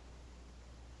 Yeah.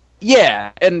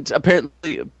 Yeah, and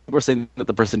apparently we're saying that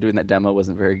the person doing that demo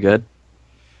wasn't very good.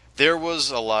 There was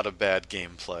a lot of bad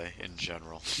gameplay in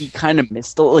general. He kind of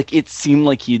missed it. Like, it seemed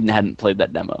like he hadn't played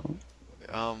that demo.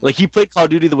 Like, he played Call of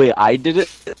Duty the way I do,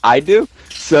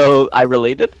 so I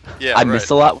related. Yeah, I missed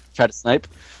a lot when I tried to snipe.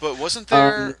 But wasn't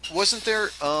there,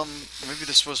 maybe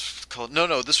this was called,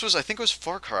 no, this was, I think it was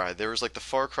Far Cry. There was, like, the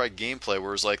Far Cry gameplay where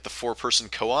it was, like, the 4-person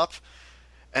co-op,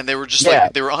 and they were just,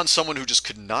 like, they were on someone who just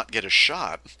could not get a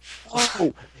shot.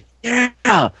 Oh, yeah,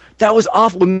 that was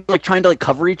awful. When they were, like, trying to, like,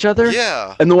 cover each other.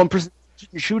 Yeah. And the one person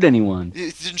didn't shoot anyone.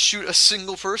 It didn't shoot a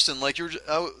single person. Like, you're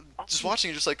just watching,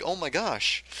 you're just like, oh my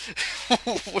gosh.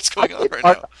 What's going on right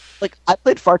now? Like, I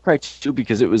played Far Cry 2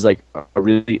 because it was, like, a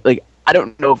really, like, I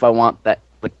don't know if I want that,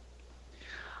 like,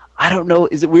 I don't know,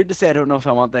 is it weird to say I don't know if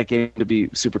I want that game to be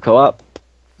super co-op?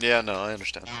 Yeah, no, I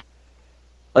understand.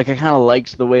 Like, I kind of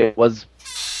liked the way it was.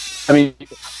 I mean,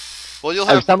 well, you'll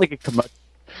have... I sound like a commercial.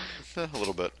 A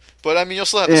little bit. But, I mean, you'll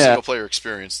still have the single-player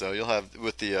experience, though. You'll have,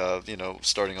 with the,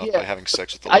 starting off by having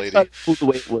sex with the lady. I thought the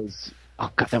way it was... Oh,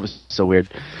 God, that was so weird.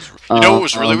 You know what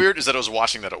was really weird? Is that I was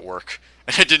watching that at work,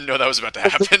 and I didn't know that was about to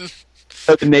happen.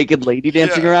 The naked lady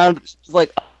dancing around.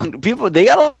 Like, people, they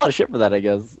got a lot of shit for that, I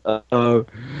guess. But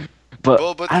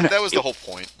that was the whole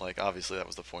point. Like, obviously, that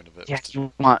was the point of it. Yeah,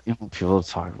 you want people to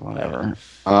talk, whatever.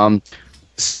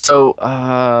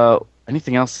 So,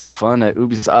 anything else fun at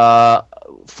Ubisoft?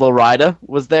 Florida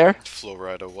was there.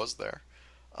 Florida was there.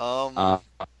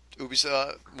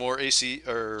 Ubisoft, more AC,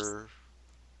 or...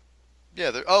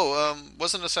 Yeah, there...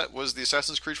 was the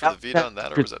Assassin's Creed for the Vita on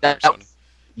that, or was that there, Sony?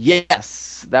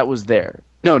 Yes, that was there.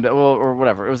 No, or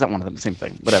whatever. It was that one of them. Same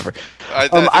thing. Whatever. I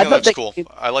think that looks cool.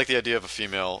 I like the idea of a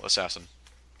female assassin.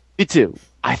 Me too.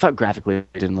 I thought graphically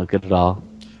it didn't look good at all.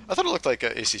 I thought it looked like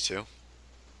AC2.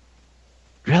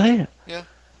 Really? Yeah.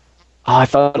 Oh, I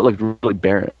thought it looked really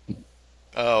barren.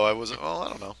 Oh, I wasn't... Well, I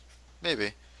don't know.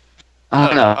 Maybe. I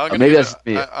don't know. Maybe that's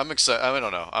me. I'm excited. I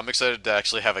don't know. I'm excited to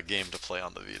actually have a game to play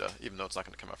on the Vita, even though it's not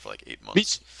going to come out for like 8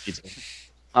 months. Me too.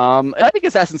 I think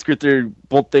Assassin's Creed 3,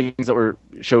 both things that were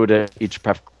showed at each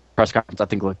press conference, I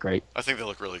think look great. I think they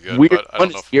look really good, but I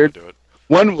don't know if we can do it.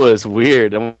 One was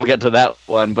weird, and we'll get to that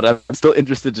one, but I'm still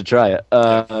interested to try it.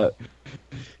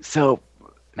 So,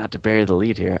 not to bury the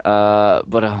lead here,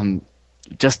 but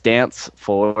Just Dance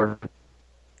 4,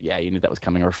 yeah, you knew that was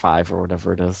coming, or 5, or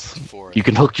whatever it is. 4. You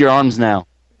can hook your arms now.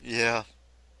 Yeah.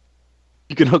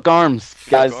 You can hook arms,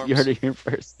 guys. You heard it here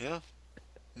first. Yeah.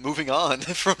 Moving on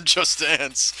from Just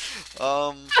Dance.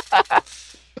 So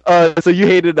you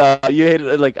hated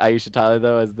like Aisha Tyler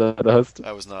though as the host.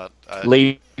 I was not.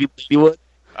 Ladywood.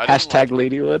 Hashtag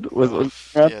Ladywood was.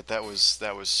 Yeah, that was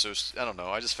so. I don't know.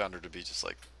 I just found her to be just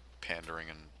like pandering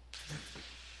and.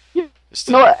 Yeah.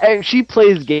 No, she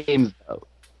plays games though.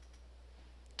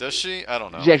 Does she? I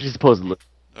don't know. She actually supposedly.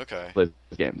 Okay. Plays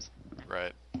games.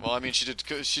 Right. Well, I mean, she did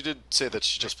say that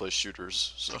she just plays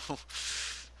shooters, so.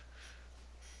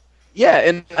 Yeah,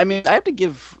 and I mean, I have to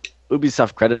give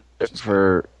Ubisoft credit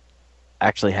for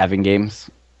actually having games.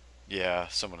 Yeah,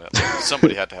 somebody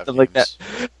had to have games. Like that.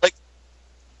 Like,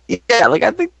 yeah, like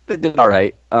I think they did all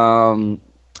right. I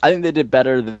think they did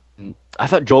better than I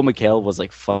thought. Joel McHale was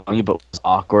like funny, but was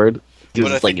awkward. He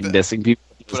was just, like dissing people.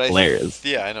 It was hilarious.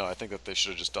 Yeah, I know. I think that they should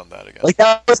have just done that again. Like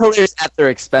that was hilarious at their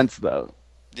expense, though.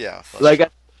 Yeah.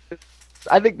 Like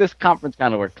I think this conference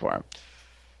kind of worked for him.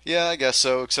 Yeah, I guess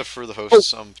so, except for the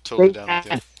hosts. I'm totally down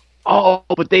with you. Oh,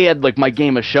 but they had, like, my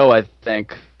game of show, I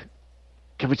think.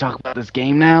 Can we talk about this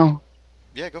game now?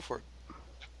 Yeah, go for it.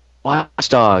 Watch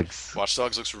Dogs. Watch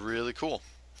Dogs looks really cool.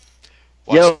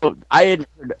 Yo, I had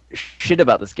heard shit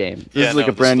about this game. This is like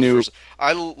a brand new.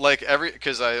 I like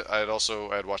because I had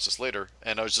watched this later,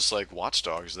 and I was just like, Watch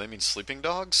Dogs? Do they mean sleeping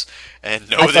dogs? And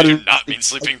no, they do not mean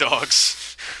sleeping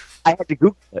dogs. I had to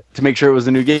Google it to make sure it was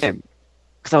a new game,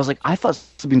 because I was like, I thought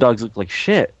Sleeping Dogs looked like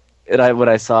shit, and when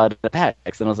I saw it at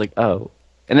PAX, and I was like, oh,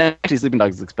 and then actually Sleeping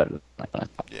Dogs looks better than I thought.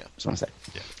 Yeah, just want to say.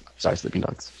 Yeah, sorry, Sleeping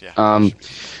Dogs. Yeah.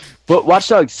 But Watch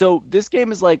Dogs. So this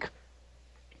game is like,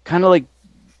 kind of like.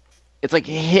 It's like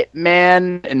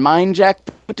Hitman and Mindjack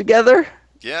put together.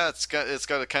 Yeah, it's got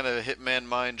a kind of Hitman,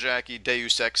 Mindjacky,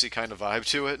 Deus Exy kind of vibe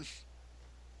to it.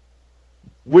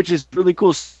 Which is really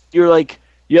cool. You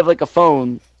have like a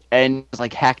phone and you just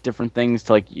like hack different things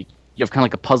to like you have kind of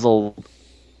like a puzzle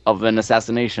of an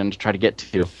assassination to try to get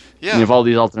to. Yeah. And you have all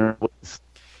these alternate ways.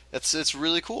 It's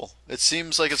really cool. It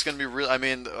seems like it's going to be real. I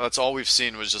mean, that's all we've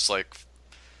seen was just like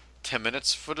 10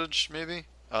 minutes footage maybe.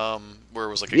 Where it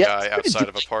was like a guy outside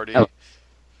of a party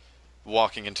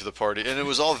walking into the party, and it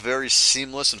was all very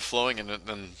seamless and flowing, and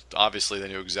obviously they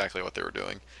knew exactly what they were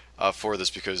doing for this,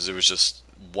 because it was just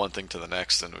one thing to the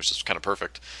next, and it was just kind of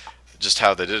perfect, just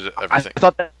how they did everything.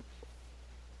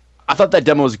 I thought that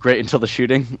demo was great until the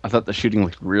shooting. I thought the shooting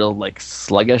looked real like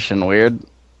sluggish and weird.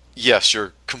 Yes,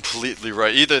 you're completely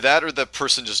right. Either that or that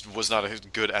person just was not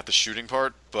good at the shooting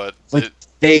part, but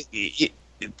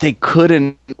they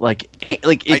couldn't like it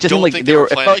just seemed like they were.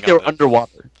 It felt like they were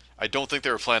underwater. I don't think they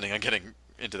were planning on getting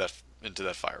into that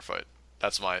firefight.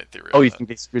 That's my theory. Oh, you think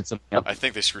they screwed something up? I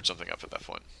think they screwed something up at that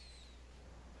point.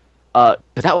 But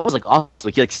that was like awesome.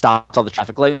 Like he like stopped all the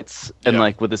traffic lights and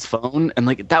like with his phone, and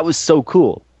like that was so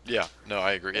cool. Yeah, no,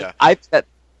 I agree. Yeah, I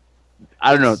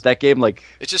don't know, that game like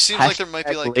it just seems like there might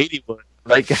be like Ladywood,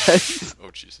 right, guys?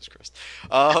 Oh Jesus Christ!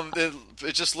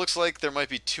 It just looks like there might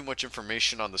be too much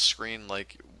information on the screen.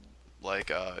 Like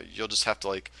you'll just have to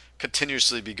like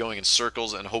continuously be going in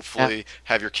circles and hopefully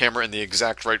have your camera in the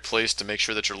exact right place to make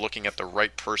sure that you're looking at the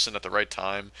right person at the right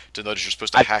time to notice you're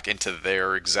supposed to hack into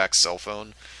their exact cell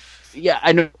phone. Yeah,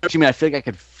 I know what you mean. I feel like I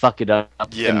could fuck it up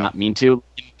and not mean to.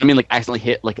 I mean, like accidentally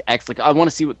hit like X. Like I want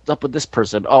to see what's up with this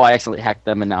person. Oh, I accidentally hacked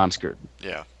them and now I'm screwed.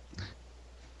 Yeah.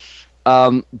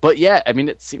 But yeah, I mean,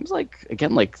 it seems like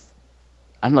again, like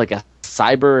I don't know, like a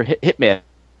cyber hitman.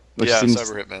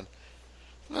 Cyber hitman.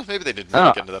 Well, maybe they didn't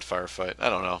really get into that firefight. I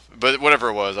don't know, but whatever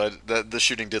it was, the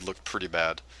shooting did look pretty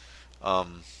bad.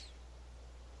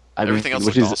 Everything else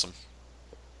looked awesome.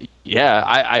 Yeah,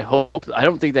 I hope. I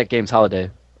don't think that game's holiday.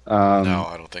 No,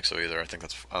 I don't think so either. I don't think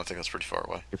that's pretty far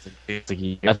away.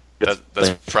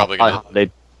 That's probably gonna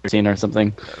holiday scene or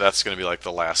something. That's gonna be like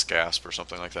the last gasp or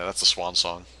something like that. That's the swan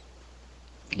song.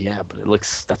 Yeah, but it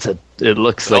looks like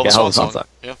a hell of a swan song.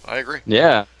 Yeah, I agree.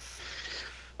 Yeah.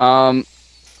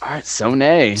 All right,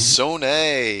 Sony.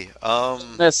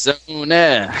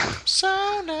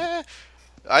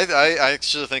 I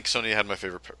actually think Sony had my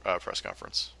favorite press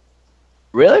conference.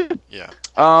 Really? Yeah.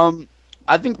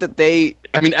 I think that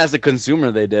as a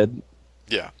consumer, they did.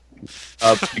 Yeah.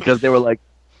 Because they were like,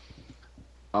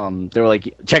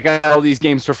 check out all these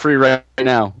games for free right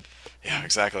now. Yeah,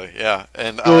 exactly. Yeah,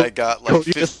 and I got like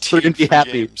 15 free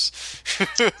games.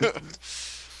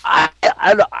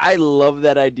 I love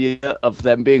that idea of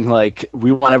them being like,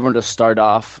 we want everyone to start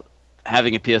off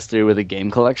having a PS3 with a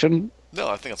game collection. No,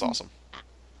 I think that's awesome.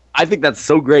 I think that's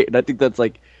so great, and I think that's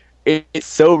like, it's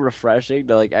so refreshing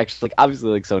to like actually like obviously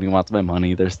like Sony wants my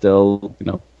money. They're still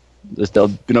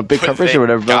big coverage or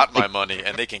whatever. Got my money,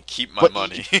 and they can keep my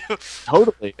money.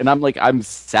 Totally, and I'm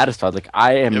satisfied. Like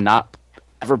I am not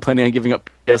ever planning on giving up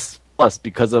PS Plus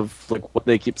because of like what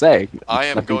they keep saying. I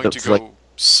am going to go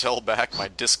sell back my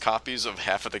disc copies of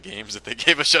half of the games that they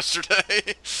gave us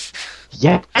yesterday.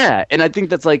 Yeah, and I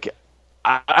think that's like,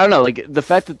 I don't know, like the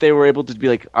fact that they were able to be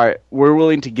like, all right, we're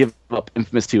willing to give up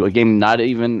Infamous 2, a game not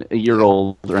even a year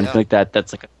old or anything like that.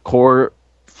 That's like a core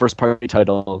first-party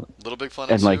title. Little Big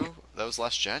Planet 2, like, that was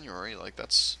last January. Like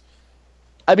that's.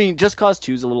 I mean, Just Cause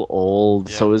 2 is a little old.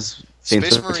 Yeah. So is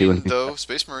Space Marine, though.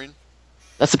 Space Marine.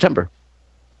 That's September.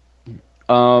 Wait,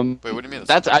 what do you mean?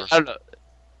 That's I don't know.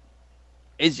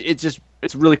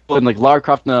 It's really cool. And like Lara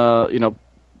Croft,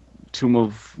 Tomb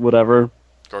of whatever.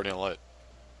 Guardian of Light.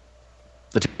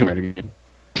 The Tomb Raider game.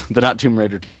 The not Tomb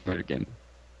Raider game.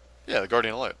 Yeah, the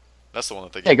Guardian of Light. That's the one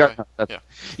that they gave away.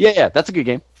 Yeah, that's a good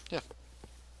game. Yeah.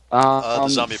 The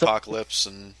Zombie Apocalypse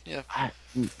and yeah.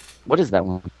 What is that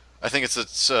one? I think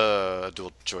it's a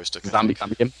dual joystick. Zombie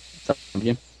game.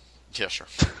 Yeah, sure.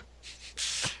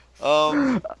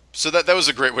 So that was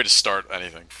a great way to start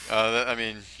anything. I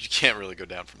mean, you can't really go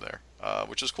down from there,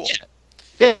 which is cool.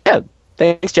 Yeah.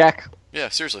 Thanks, Jack. Yeah,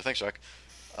 seriously, thanks, Jack.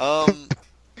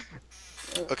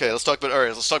 Okay, let's talk about. All right,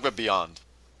 let's talk about Beyond.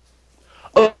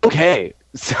 Okay,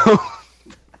 so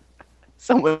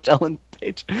so much Ellen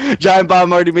Page. Giant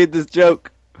Bomb already made this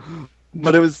joke,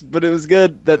 but it was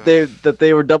good that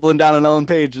they were doubling down on Ellen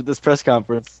Page at this press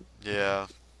conference. Yeah.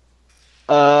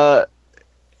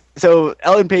 So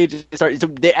Ellen Page started. So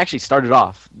they actually started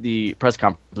off the press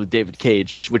conference with David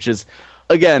Cage, which is,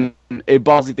 again, a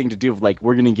ballsy thing to do. Of like,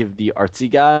 we're gonna give the artsy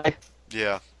guy,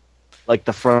 Yeah. like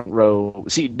the front row.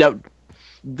 See, now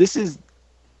this is,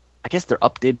 I guess, their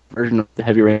updated version of the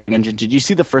Heavy Rain engine. Did you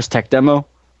see the first tech demo?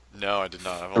 No, I did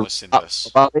not. I've only seen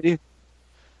this.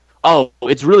 Oh,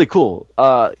 it's really cool.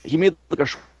 He made like a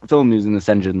short film using this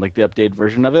engine, like the updated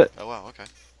version of it. Oh wow. Okay.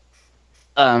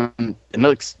 And it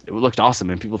looked awesome,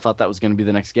 and people thought that was going to be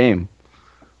the next game.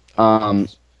 But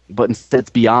instead, it's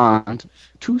Beyond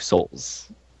Two Souls.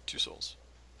 Two Souls.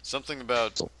 Something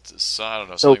about I don't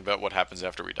know. So- Something about what happens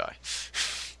after we die.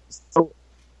 So,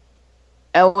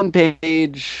 Ellen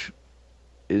Page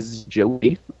is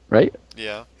Joey, right?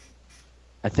 Yeah.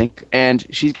 I think, and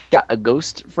she's got a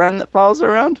ghost friend that follows her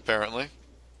around. Apparently.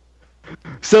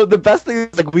 So the best thing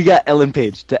is, like, we got Ellen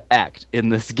Page to act in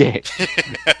this game.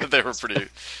 They were pretty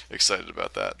excited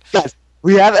about that. Guys,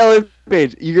 we have Ellen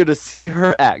Page. You're gonna see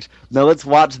her act. Now let's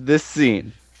watch this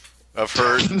scene Of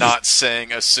her not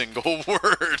saying a single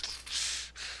word.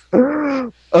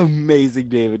 Amazing,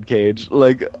 David Cage.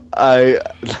 Like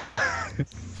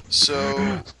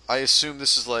So, I assume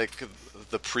this is like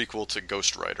the prequel to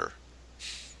Ghost Rider.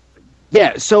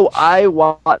 Yeah, so I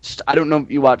watched. I don't know if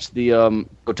you watched the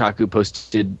Kotaku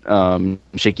posted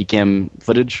shaky cam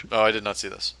footage. Oh, I did not see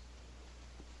this.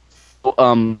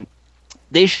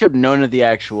 They showed none of the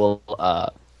actual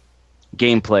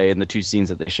gameplay in the two scenes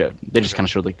that they showed. They just kind of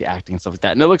showed like the acting and stuff like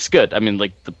that, and it looks good. I mean,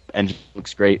 like the engine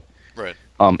looks great. Right.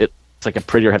 It's like a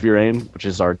prettier Heavy Rain, which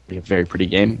is already a very pretty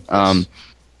game. Yes.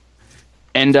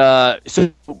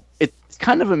 So it's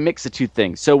kind of a mix of two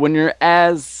things. So when you're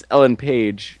as Ellen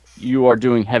Page, you are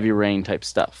doing Heavy Rain type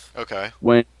stuff. Okay.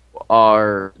 When you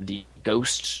are the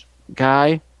ghost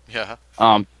guy, Yeah.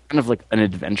 kind of like an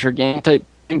adventure game type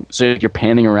thing. So you're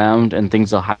panning around and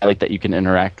things will highlight that you can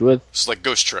interact with. It's like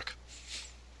Ghost Trick.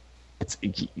 It's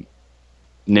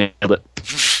nailed it.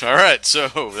 All right, so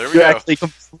there we You go. actually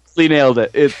completely nailed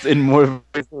it. It's in more.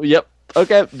 Yep.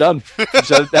 Okay. Done.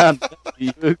 Shut it down.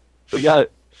 We got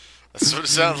it. That's what it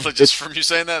sounds like. Just from you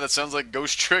saying that, that sounds like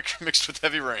Ghost Trick mixed with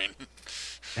Heavy Rain.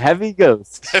 Heavy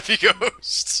Ghost. Heavy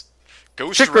Ghosts.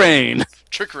 Ghost Trick Rain.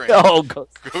 Trick Rain. Oh, Ghost.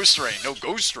 Ghost Rain. No,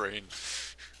 Ghost Rain.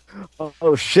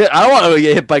 Oh shit! I don't want to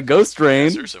get hit by Ghost Rain.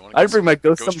 Seriously, I wanna I'd get bring my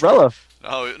Ghost Ghost umbrella.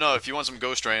 No, no, if you want some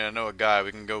Ghost Rain, I know a guy.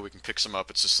 We can go, we can pick some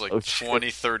up. It's just like Oh, shit.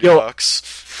 20, 30 Yo. bucks.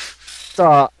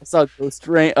 I saw Ghost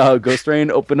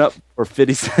Rain open up for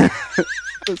 50 cents.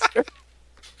 Okay.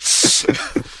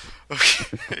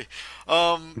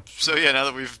 So yeah, now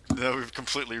that we've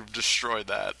completely destroyed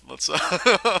that, let's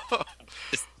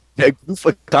Yeah, goof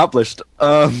accomplished.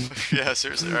 yeah,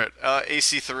 seriously. All right.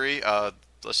 AC3,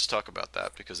 let's just talk about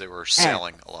that because they were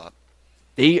sailing a lot.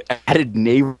 They added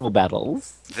naval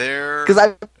battles. There, Because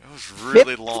it was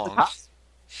really long.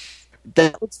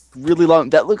 That looks really long.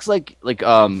 That looks like it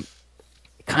kind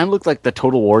of looked like the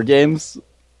Total War games,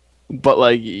 but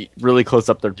like really close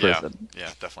up third Yeah, person. yeah,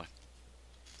 definitely.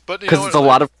 But you Because know it's what, a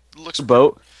lot of it looks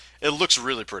boat. It looks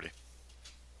really pretty.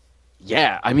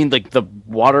 Yeah, I mean, like the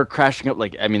water crashing up.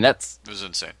 Like, I mean, It was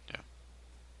insane. Yeah.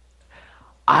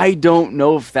 I don't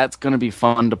know if that's going to be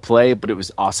fun to play, but it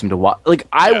was awesome to watch. Like,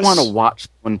 I Yes. want to watch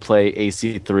someone play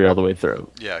AC3 all the way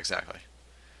through. Yeah, exactly.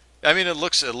 I mean, it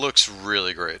looks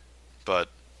really great, but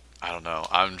I don't know.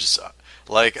 I'm just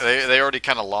like they already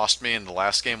kind of lost me in the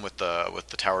last game with the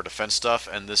tower defense stuff,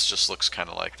 and this just looks kind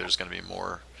of like there's going to be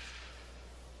more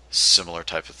similar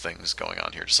type of things going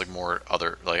on here. Just like more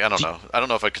other, like I don't know. I don't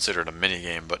know if I'd consider it a mini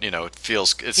game, but you know, it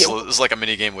feels it's like a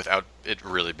mini game without it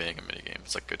really being a mini game.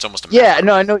 It's like it's almost a Yeah, macro.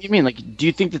 no, I know what you mean. Like, do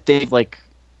you think that they've like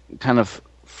kind of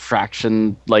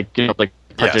fractioned, like like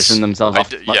partitioned Yes. themselves I off?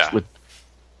 d- much yeah. With,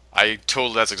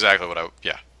 That's exactly what I.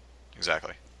 Yeah,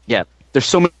 exactly. yeah, there's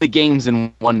so many games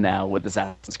in one now with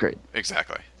Assassin's Creed,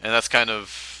 Exactly. And that's kind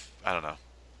of, I don't know.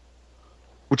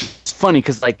 which is funny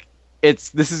because like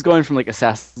this is going from like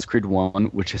Assassin's Creed 1,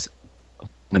 which is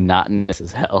monotonous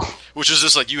as hell. Which is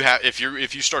just like if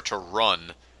you start to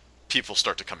run, people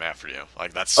start to come after you.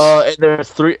 Like that's There's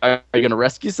three. Are you gonna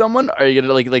rescue someone? Are you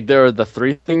gonna like there are the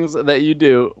three things that you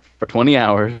do for 20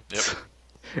 hours. Yep.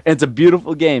 And it's a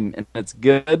beautiful game and it's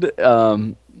good.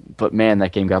 But man,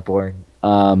 that game got boring.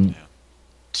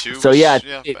 two. So was, yeah,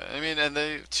 I mean, and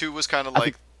two was kind of I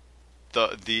like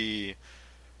the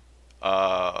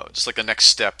just like the next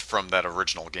step from that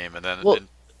original game, and then Well, and,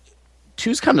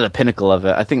 two's kind of the pinnacle of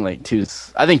it. I think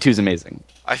two's amazing.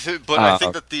 I think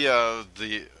that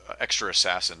the extra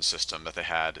assassin system that they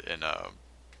had in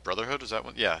Brotherhood, is that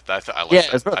one? Yeah, I like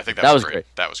that. I think that was great.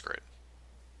 That was great.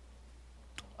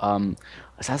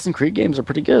 Assassin's Creed games are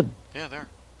pretty good. Yeah,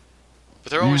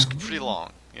 but they're always pretty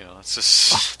long. It's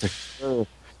just.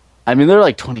 I mean, they're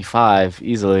like 25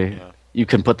 easily. Yeah. You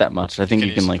can put that much. I think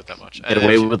you can like get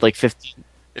away with like 15.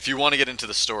 If you want to get into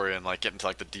the story and like get into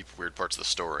like the deep weird parts of the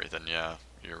story, then yeah,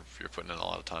 you're putting in a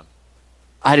lot of time.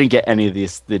 I didn't get any of the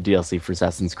DLC for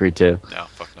Assassin's Creed 2. No,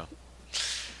 fuck no.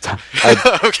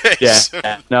 Okay.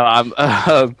 Yeah. No, I'm.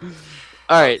 All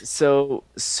right. So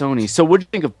Sony. So what do you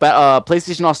think of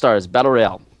PlayStation All Stars Battle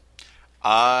Royale?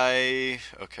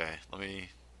 Okay. Let me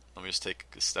just take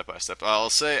it step by step. I'll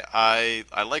say I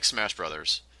like Smash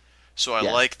Brothers, so I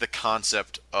like the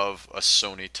concept of a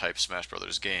Sony type Smash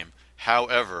Brothers game.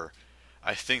 However,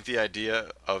 I think the idea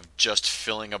of just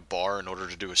filling a bar in order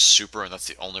to do a super, and that's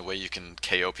the only way you can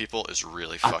KO people, is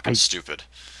really fucking stupid.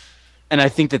 And I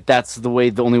think that's the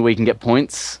only way you can get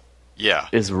points. Yeah.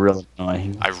 Is really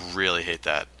annoying. I really hate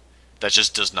that. That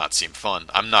just does not seem fun.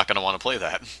 I'm not going to want to play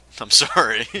that. I'm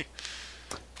sorry.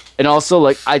 And also,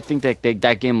 like, I think that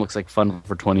that game looks like fun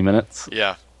for 20 minutes.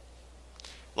 Yeah.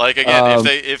 Like, again,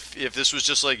 if this was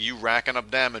just like you racking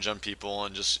up damage on people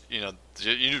and just,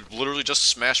 you literally just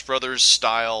Smash Brothers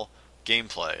style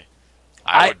gameplay,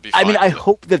 I would be fine. I mean, I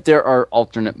hope that there are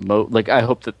alternate mode. Like, I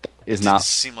hope that is not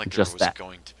seem like just there was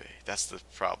going to be. That's the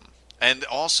problem. And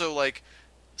also, like,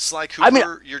 Sly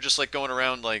Cooper, you're just like going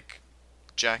around like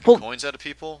jacking coins out of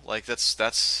people. Like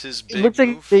that's his big move.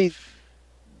 Looks like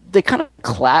they kind of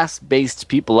class-based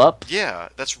people up. Yeah,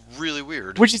 that's really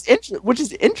weird. Which is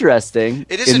interesting.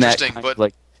 It is interesting, but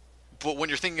when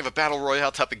you're thinking of a battle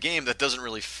royale type of game, that doesn't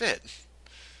really fit.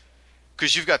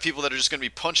 Because you've got people that are just going to be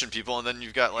punching people, and then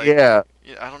you've got like I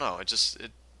don't know.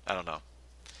 I don't know.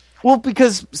 Well,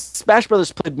 because Smash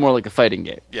Brothers played more like a fighting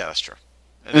game. Yeah, that's true.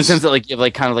 In the sense that like you have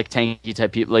like kind of like tanky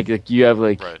type people, like you have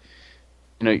like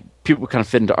people kind of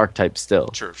fit into archetypes still.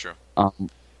 True.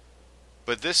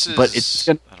 But it's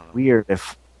gonna be weird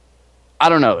if I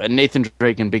don't know. And Nathan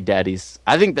Drake and Big Daddies.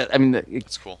 I think that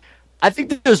it's cool. I think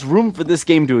that there's room for this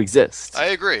game to exist. I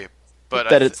agree,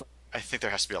 but I think there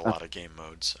has to be a lot of game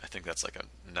modes. I think that's like a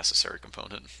necessary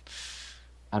component.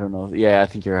 I don't know. Yeah, I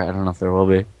think you're right. I don't know if there will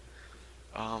be.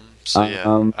 I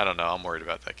don't know. I'm worried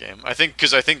about that game. I think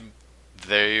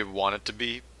they want it to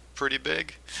be pretty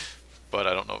big, but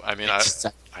I don't know. I mean, I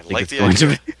like the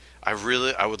idea.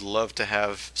 I would love to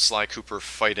have Sly Cooper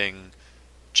fighting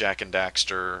Jak and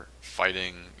Daxter,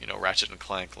 fighting, Ratchet and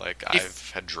Clank. Like,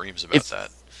 I've had dreams about that.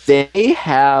 They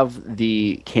have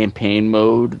the campaign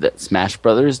mode that Smash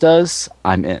Brothers does.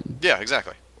 I'm in. Yeah,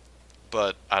 exactly.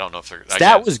 But I don't know if they're.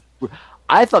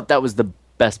 I thought that was the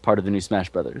best part of the new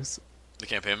Smash Brothers. The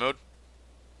campaign mode.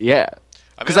 Yeah.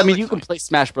 Because you can play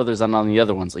Smash Brothers on the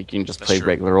other ones, like you can just play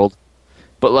regular old.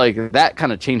 But like that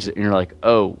kind of changed it, and you're like,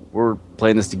 oh, we're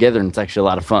playing this together, and it's actually a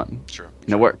lot of fun. Sure.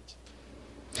 And it worked.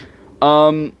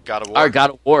 God of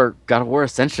War. God of War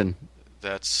Ascension.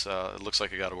 That's it looks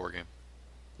like a God of War game.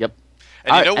 Yep.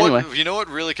 And you know what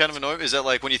really kind of annoyed me is that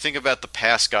like when you think about the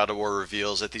past God of War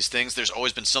reveals at these things, there's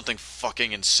always been something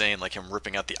fucking insane, like him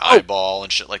ripping out the eyeball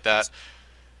and shit like that.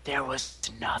 There was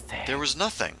nothing. There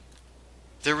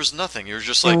was nothing. You're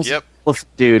just like, yep,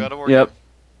 dude. God of War game.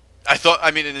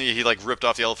 And he like ripped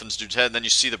off the elephant's dude's head, and then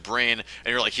you see the brain, and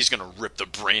you're like, he's gonna rip the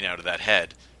brain out of that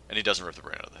head, and he doesn't rip the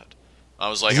brain out of the head. I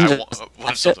was like, I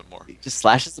want something more. He just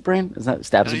slashes the brain? Is that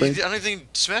stabs the brain? I don't even think he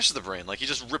smashes the brain. Like, he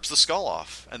just rips the skull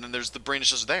off, and then the brain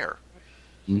is just there.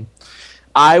 Mm-hmm.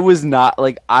 I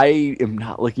am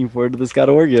not looking forward to this God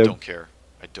of War game. I don't care.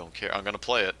 I'm gonna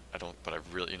play it. But I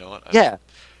really, you know what?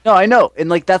 No, I know, and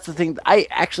like that's the thing. I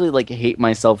actually like hate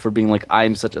myself for being like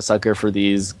I'm such a sucker for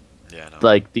these,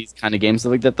 like these kind of games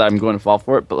and stuff like that I'm going to fall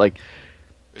for it. But like,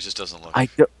 it just doesn't look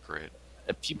great.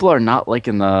 People are not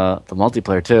liking the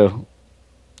multiplayer too.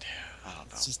 Yeah, I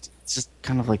don't know. It's just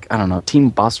kind of like I don't know,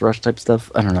 Team Boss Rush type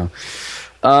stuff. I don't know.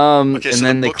 Okay, and so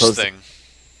then the they close thing.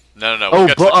 No. We'll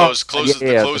get to the close.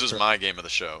 Close is my game of the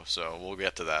show, so we'll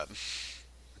get to that.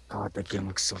 God, that game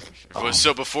looks so.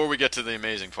 So before we get to the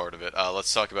amazing part of it,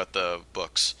 let's talk about the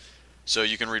books. So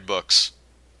you can read books.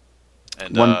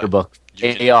 And Wonder Book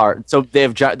AR. So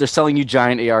they're selling you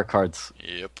giant AR cards.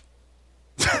 Yep.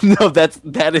 No,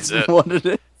 that is what it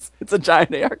is. It's a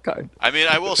giant AR card. I mean,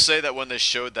 I will say that when they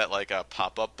showed that like a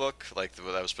pop-up book, like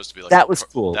that was supposed to be like that was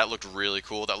cool. That looked really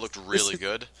cool. That looked really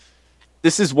good.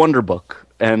 This is Wonder Book,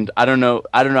 and I don't know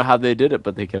how they did it,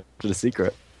 but they kept it a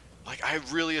secret. Like, I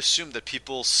really assumed that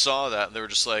people saw that and they were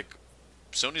just like,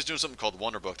 Sony's doing something called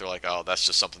Wonderbook, they're like, oh, that's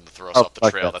just something to throw us Oh, off the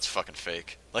fuck trail. that. That's fucking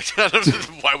fake. Like,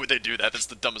 why would they do that? That's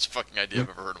the dumbest fucking idea I've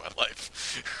ever heard in my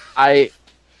life. I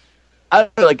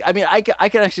don't know, like, I mean, I can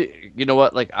actually, you know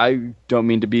what, like, I don't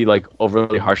mean to be, like,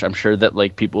 overly harsh. I'm sure that,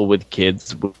 like, people with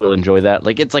kids will enjoy that.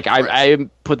 Like, it's like, Right. I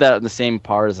put that in the same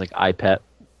par as, like, iPet,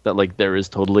 that, like, there is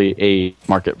totally a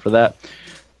market for that.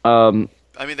 I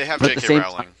mean, they have But at the J.K. same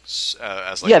Rowling as,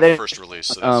 like, Yeah, their they- first release,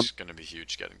 so that's going to be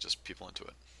huge getting just people into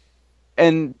it.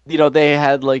 And, you know, they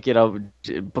had, like, you know,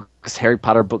 books, Harry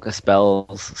Potter Book of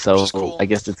Spells, so Which is cool. I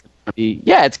guess it's gonna be,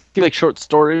 yeah, it's gonna be, like, short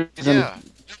stories Yeah.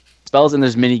 and spells, and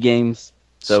there's mini games.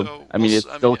 So, So, I mean, we'll it's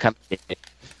s- I still mean, kind of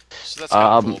So that's kind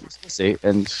of cool. we'll see.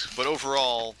 And But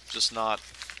overall, just not...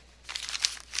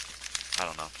 I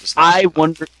don't know. Just not, I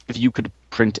wonder if you could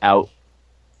print out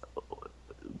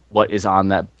what is on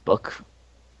that book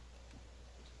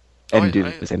and do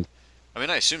the same. I mean,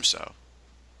 I assume so.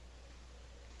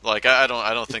 Like, I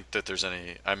don't think that there's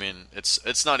any. I mean,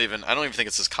 it's not even. I don't even think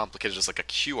it's as complicated as like a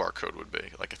QR code would be.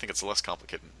 Like, I think it's less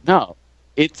complicated. No,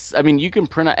 it's. I mean, you can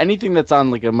print out anything that's on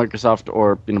like a Microsoft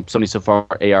or Sony so far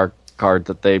AR card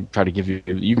that they try to give you.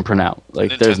 You can print out.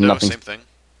 Like, Nintendo, there's nothing. same thing.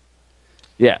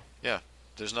 Yeah. Yeah,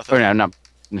 there's nothing. Or no, not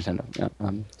Nintendo.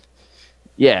 Yeah.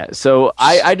 Yeah. So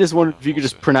I just wondered if you could We'll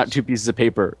just see. print out 2 pieces of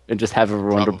paper and just have a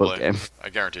Wonder Book Probably. game. I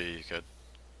guarantee you could.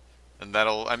 And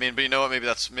that'll. I mean, but you know what? Maybe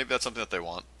that's something that they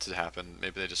want to happen.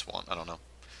 Maybe they just want. I don't know.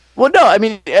 Well, no, I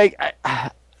mean,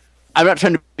 I'm not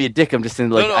trying to be a dick. I'm just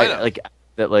saying, like, No, I know. like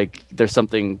that, like, there's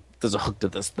a hook to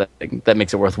this thing that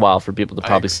makes it worthwhile for people to I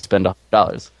probably agree. spend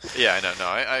 $100. Yeah, I know. No,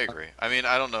 I agree. I mean,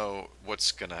 I don't know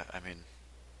what's gonna. I mean,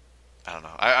 I don't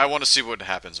know. I want to see what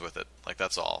happens with it. Like,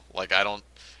 that's all. Like, I don't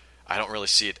really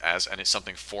see it as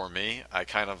something for me. I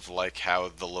kind of like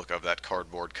how the look of that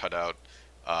cardboard cutout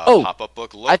pop-up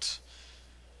book looked.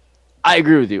 I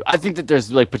agree with you. I think that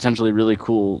there's like potentially really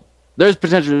cool. There's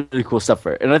potentially really cool stuff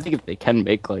for it, and I think if they can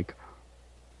make like,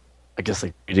 I guess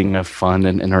like reading a fun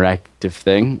and interactive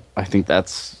thing, I think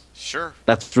that's Sure.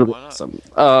 really Why not? awesome.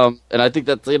 And I think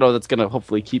that's that's gonna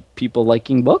hopefully keep people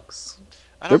liking books.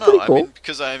 I don't They're know. pretty cool. I mean,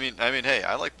 because I mean, hey,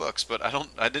 I like books, but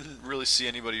I didn't really see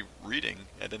anybody reading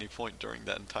at any point during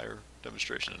that entire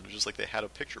demonstration. It was just like they had a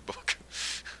picture book.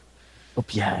 Oh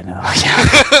yeah, I know.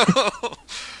 Yeah.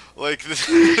 Like,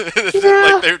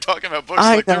 Yeah. like they were talking about books.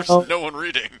 I Like there was know. no one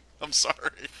reading. I'm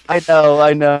sorry. I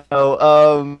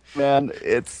know. Man,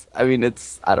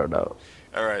 I don't know.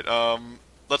 All right.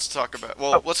 Let's talk about.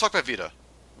 Well, let's talk about Vita.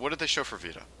 What did they show for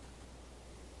Vita?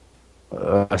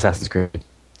 Assassin's Creed.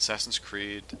 Assassin's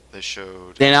Creed. They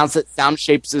showed. They announced that Sound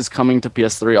Shapes is coming to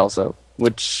PS3 also,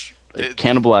 which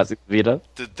cannibalizing Vita.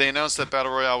 Did they announce that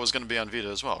Battle Royale was going to be on Vita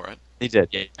as well? Right. They did,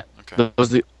 yeah. Okay. Is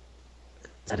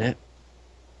that it?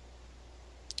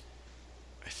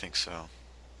 I think so.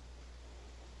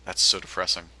 That's so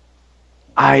depressing.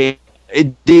 They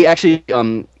actually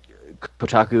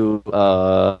Kotaku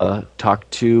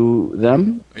talked to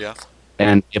them Yeah.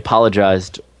 and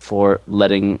apologized for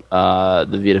letting the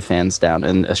Vita fans down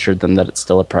and assured them that it's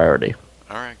still a priority.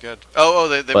 All right. Good. Oh,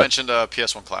 they But- mentioned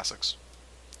PS1 classics.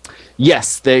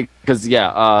 Yes, because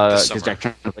This summer. Jack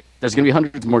Turner, like, there's gonna be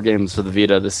hundreds more games for the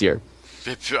Vita this year.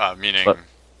 Meaning But-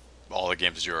 all the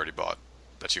games you already bought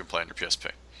that you can play on your PSP.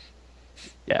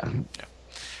 Yeah. Yeah.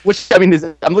 Which I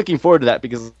mean, I'm looking forward to that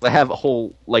because I have a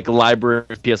whole like library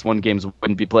of PS1 games that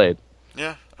wouldn't be played.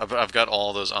 Yeah, I've got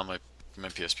all those on my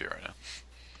PSP right now.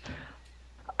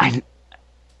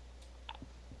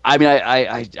 I mean,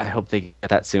 I hope they get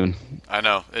that soon. I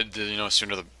know.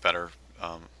 Sooner the better.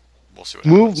 We'll see what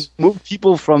happens. Move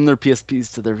people from their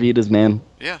PSPs to their Vitas, man.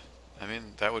 Yeah, I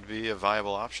mean that would be a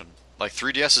viable option. Like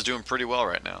 3DS is doing pretty well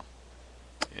right now.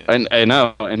 Yeah. I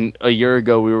know. And a year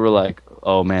ago we were like,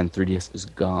 oh man, 3DS is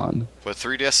gone. But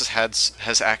 3DS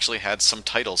has actually had some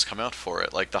titles come out for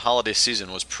it. Like the holiday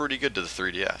season was pretty good to the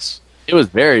 3DS. It was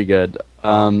very good.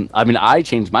 I mean, I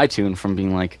changed my tune from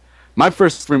being like, my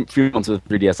first few months with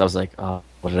 3DS, I was like, oh,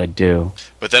 what did I do?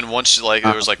 But then once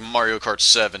there was like Mario Kart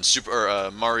 7,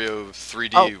 Mario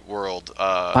 3D World.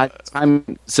 By the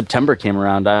time September came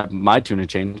around, my tune had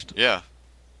changed. Yeah.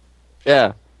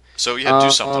 Yeah. So you had to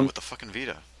do something with the fucking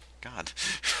Vita. God.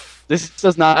 This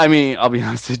does not, I mean, I'll be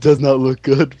honest, it does not look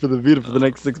good for the Vita for the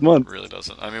next 6 It months. really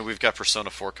doesn't. I mean, we've got Persona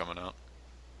 4 coming out.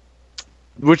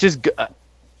 Which is good,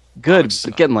 Alex,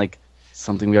 but again, like,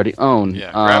 something we already own.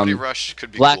 Yeah, Gravity Rush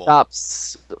could be Black cool.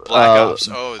 Ops. Black Ops.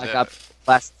 Oh, Black that. Ops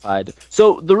Classified.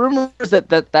 So the rumor is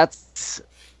that's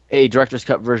a director's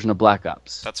cut version of Black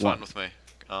Ops. That's 1. fine with me.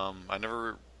 I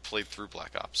never played through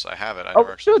Black Ops. I have it. I Oh,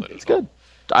 never actually good. played it. It's at all. good.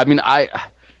 I mean,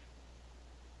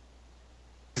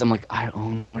 I'm like, I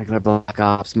own regular Black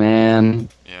Ops, man.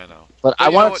 Yeah, I know. But I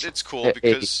you know want what? It's cool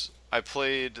because I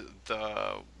played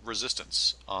the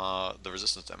Resistance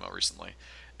demo recently,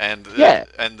 and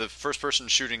the first person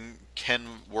shooting can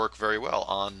work very well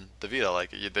on the Vita. Like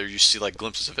there you see like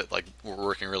glimpses of it like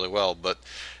working really well, but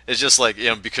it's just like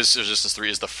because Resistance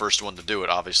 3 is the first one to do it.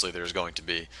 Obviously, there's going to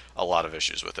be a lot of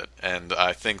issues with it, and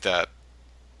I think that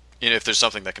if there's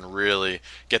something that can really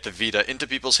get the Vita into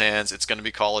people's hands, it's going to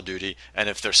be Call of Duty. And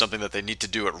if there's something that they need to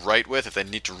do it right with, if they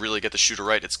need to really get the shooter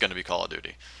right, it's going to be Call of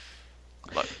Duty.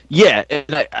 But, yeah,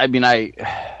 and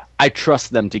I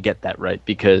trust them to get that right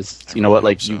because you know what,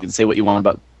 like you can say what you want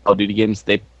about Call of Duty games,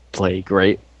 they play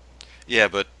great. Yeah,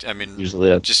 but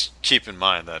usually just keep in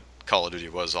mind that Call of Duty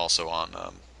was also on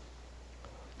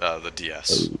the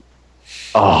DS.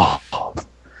 Oh,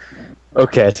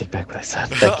 okay, I take back what I said.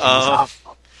 Thank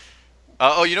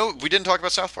you. We didn't talk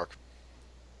about South Park.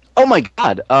 Oh my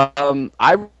god,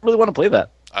 I really want to play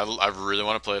that. I really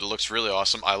want to play it. It looks really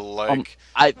awesome. I like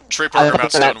Trey I Parker,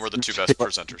 Matt Stone were the two best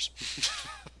presenters.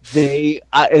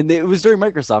 And it was during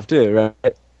Microsoft too,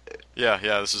 right? Yeah,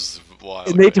 this is wild.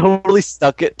 And they totally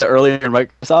stuck it to earlier in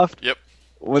Microsoft. Yep.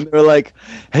 When they were like,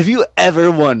 "Have you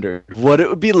ever wondered what it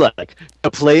would be like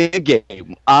to play a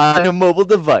game on a mobile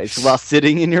device while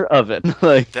sitting in your oven?"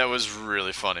 Like that was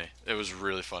really funny. It was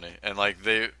really funny, and like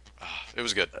it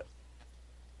was good.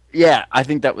 Yeah, I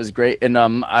think that was great. And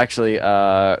actually,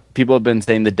 people have been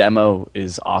saying the demo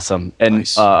is awesome. And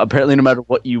nice. Apparently, no matter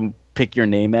what you pick your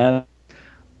name as,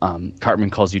 Cartman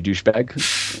calls you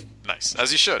douchebag. Nice, as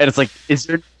he should. And it's like, is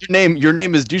your name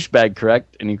is douchebag,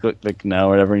 correct? And you click like no, or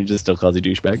whatever, and he just still calls you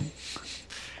douchebag.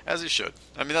 As he should.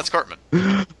 I mean, that's Cartman.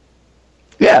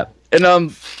 Yeah, and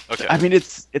okay. I mean,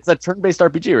 it's a turn-based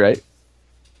RPG, right?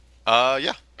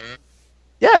 Yeah.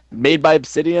 Yeah, made by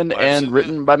Obsidian and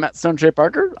written by Matt Stone, Trey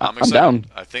Parker. I'm down.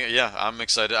 I think, I'm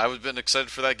excited. I've been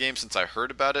excited for that game since I heard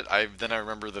about it. Then I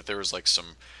remember that there was like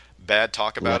some bad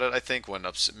talk about it. I think when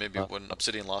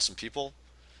Obsidian lost some people.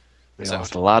 They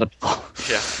lost a lot of people.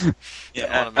 Yeah.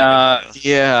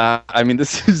 Yeah. I mean,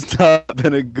 this has not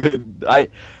been a good.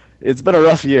 It's been a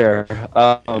rough year.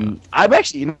 I'm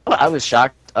actually, I was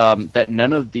shocked that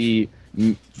none of the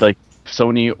like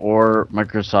Sony or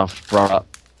Microsoft brought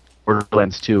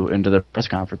Borderlands 2 into their press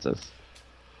conferences.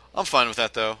 I'm fine with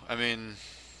that, though. I mean,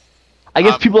 I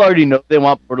guess people already know they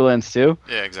want Borderlands 2.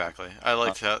 Yeah, exactly. I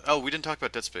like that. Oh, we didn't talk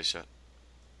about Dead Space yet.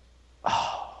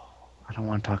 Oh, I don't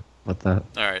want to talk about that.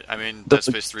 All right. I mean, Dead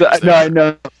Space 3 is there. No, I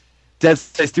know. Dead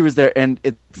Space 2 is there, and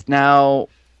it's now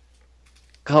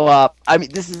co-op. I mean,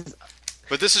 this is...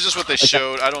 But this is just what they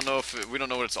showed. I don't know we don't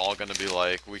know what it's all going to be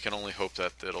like. We can only hope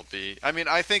that it'll be... I mean,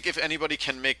 I think if anybody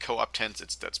can make co-op tents,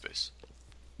 it's Dead Space.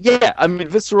 Yeah, I mean,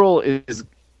 Visceral is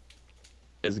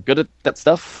good at that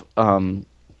stuff,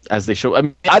 as they show. I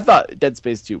mean, I thought Dead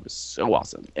Space 2 was so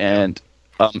awesome, and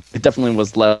it definitely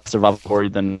was less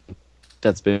survivatory than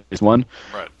Dead Space 1.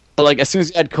 Right. But, like, as soon as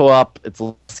you add co-op, it's a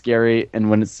little scary, and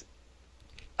when it's...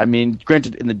 I mean,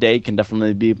 granted, in the day it can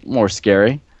definitely be more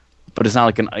scary, but it's not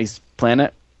like an ice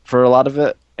planet for a lot of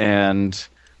it, and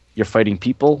you're fighting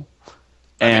people,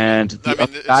 and the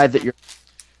guy that you're...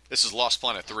 This is Lost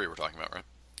Planet 3 we're talking about, right?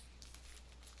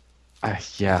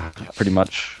 Yeah, pretty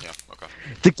much. Yeah, okay.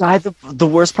 The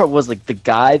worst part was like the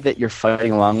guy that you're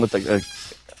fighting along with, like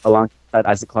alongside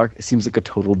Isaac Clarke. It seems like a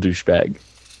total douchebag.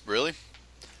 Really?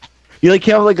 You like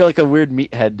have like a weird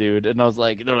meathead dude, and I was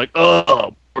like, they're like,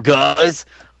 oh, guys,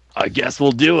 I guess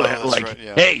we'll do it. Like, right,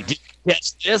 yeah. Hey, did you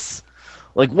catch this?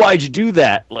 Like, why'd you do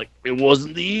that? Like, it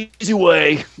wasn't the easy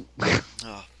way.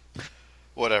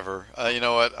 Whatever. You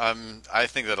know what? I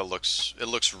think that it looks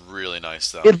really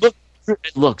nice though. It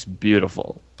looks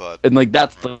beautiful, but and like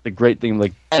that's the great thing.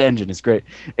 Like that engine is great,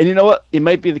 and you know what? It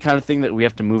might be the kind of thing that we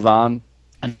have to move on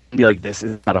and be like, this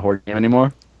is not a horror game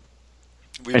anymore,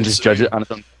 and just judge it on its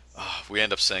own. We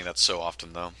end up saying that so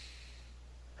often, though.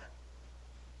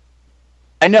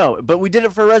 I know, but we did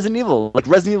it for Resident Evil. Like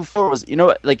Resident Evil 4 was, you know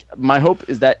what? Like my hope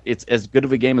is that it's as good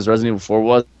of a game as Resident Evil 4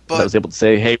 was. That I was able to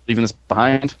say, hey, leaving this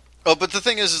behind. Oh, but the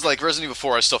thing is like Resident Evil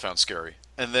 4 I still found scary.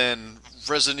 And then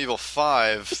Resident Evil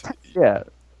 5... Yeah.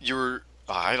 You were...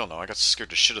 I don't know. I got scared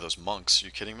to shit of those monks. Are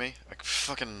you kidding me? Like,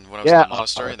 fucking... When I was in the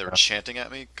monastery and they were chanting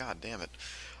at me. God damn it.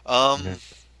 But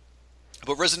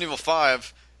Resident Evil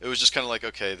 5... It was just kind of like,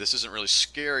 okay, this isn't really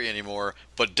scary anymore,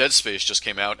 but Dead Space just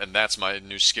came out, and that's my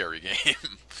new scary game.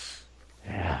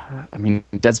 Yeah, I mean,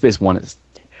 Dead Space 1 is...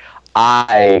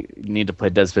 I need to play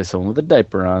Dead Space 1 with a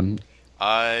diaper on.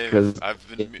 I've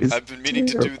been meaning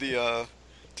to do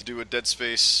a Dead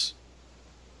Space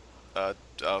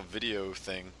video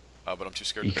thing, but I'm too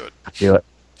scared to do it. Do it.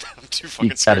 I'm too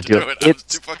fucking scared to do it. I'm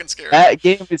too fucking scared. That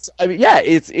game is... I mean, yeah,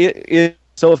 it's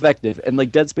so effective. And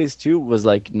like Dead Space 2 was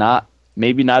like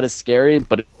maybe not as scary,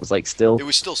 but it was like still. It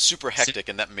was still super hectic,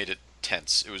 and that made it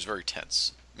tense. It was very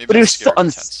tense. Maybe but it not was scary, still but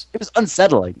tense. it was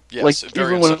unsettling. Yes, like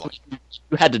very even unsettling. when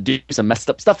you had to do some messed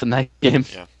up stuff in that game,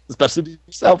 Yeah. especially to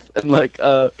yourself, and like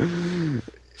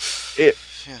it.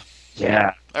 Yeah.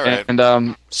 Yeah. All right.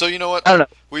 And So you know what? I don't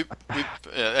know.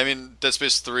 I mean, Dead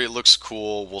Space 3. It looks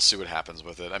cool. We'll see what happens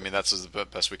with it. I mean, that's the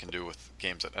best we can do with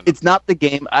games that end. It's not the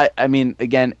game. I mean,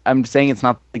 again, I'm saying it's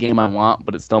not the game I want,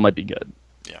 but it still might be good.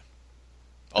 Yeah.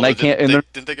 And I can't.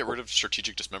 Didn't they get rid of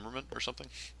strategic dismemberment or something?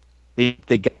 They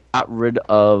got rid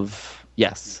of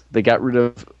They got rid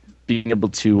of being able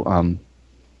to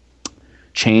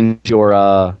change your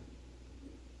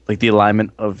like the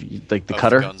alignment of like the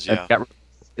cutter. The guns, yeah.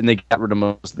 And they got rid of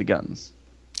most of the guns.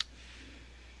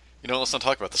 You know, let's not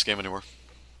talk about this game anymore.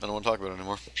 I don't want to talk about it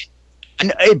anymore.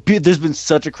 And there's been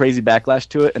such a crazy backlash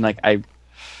to it, and like I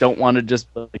don't want to just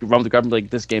like run with the garbage. Like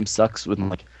this game sucks with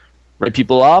like write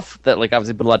people off that like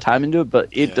obviously put a lot of time into it, but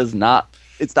it does not.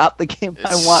 It's not the game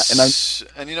I want,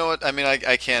 and you know what? I mean,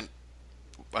 I can't.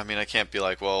 I mean, I can't be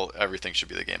like, well, everything should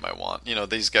be the game I want. You know,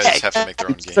 these guys have to make their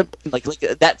own game. Like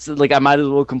that's like I might as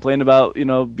well complain about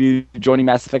be joining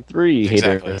Mass Effect 3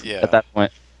 Exactly, hater yeah. at that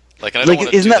point. Like, and I don't want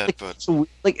to isn't do that but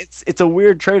like it's a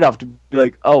weird trade-off to be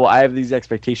like, oh, I have these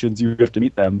expectations, you have to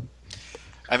meet them.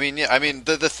 I mean, yeah. I mean,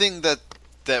 the thing that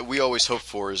we always hope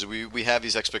for is we have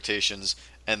these expectations,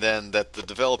 and then that the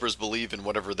developers believe in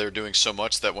whatever they're doing so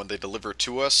much that when they deliver it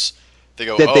to us, they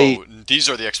go, these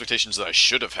are the expectations that I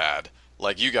should have had.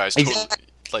 Like, you guys totally,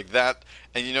 like that.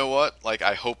 And you know what? Like,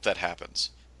 I hope that happens,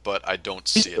 but I don't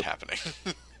see it happening.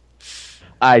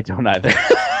 I don't either.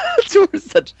 We're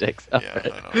such dicks. Yeah, I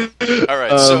know. All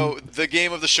right, so the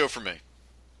game of the show for me.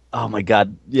 Oh my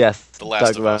god, yes. The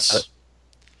Last of Us.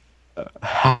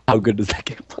 How good does that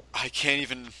game look? I can't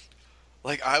even...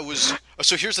 Like,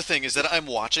 So here's the thing, is that I'm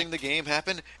watching the game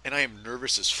happen, and I am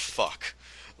nervous as fuck.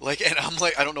 Like, and I'm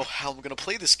like, I don't know how I'm going to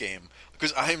play this game.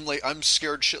 Because I'm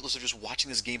scared shitless of just watching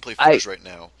this gameplay footage right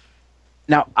now.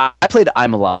 Now, I played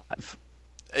I'm Alive.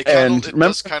 It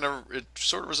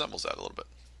sort of resembles that a little bit.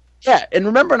 Yeah, and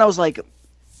remember, and I was like,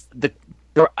 there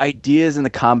were ideas in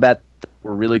the combat that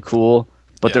were really cool,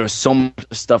 but there was so much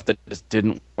stuff that just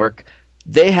didn't work.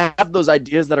 They have those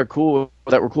ideas that were cool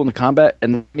in the combat,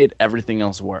 and they made everything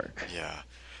else work. Yeah,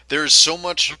 there's so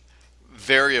much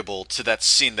variable to that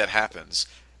scene that happens,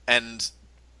 and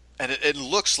it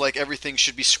looks like everything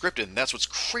should be scripted, and that's what's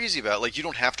crazy about it. Like, you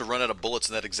don't have to run out of bullets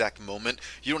in that exact moment.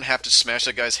 You don't have to smash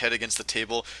that guy's head against the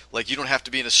table. Like, you don't have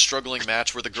to be in a struggling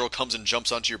match where the girl comes and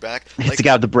jumps onto your back. Hits the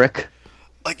guy with the brick.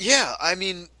 Like, yeah, I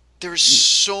mean, there's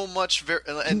so much,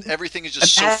 and everything is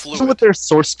just so fluid. Imagine with their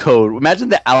source code. Imagine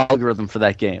the algorithm for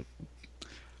that game.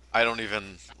 I can't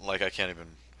even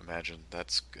imagine.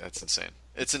 That's insane.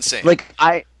 It's insane. Like,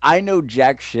 I know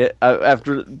jack shit.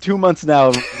 After 2 months now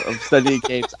of studying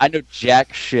games, I know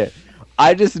jack shit.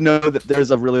 I just know that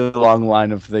there's a really long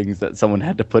line of things that someone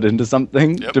had to put into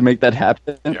something to make that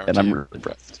happen, and I'm really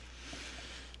impressed.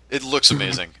 It looks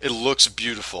amazing. It looks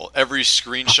beautiful. Every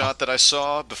screenshot that I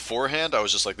saw beforehand, I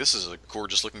was just like, this is a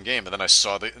gorgeous looking game. And then I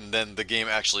saw and then the game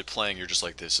actually playing, you're just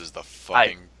like, this is the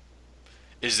fucking...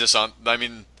 Is this on... I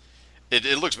mean,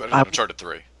 it looks better than Uncharted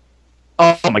 3.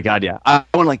 Oh my god, yeah. I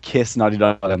want to like kiss Naughty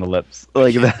Dog on the lips.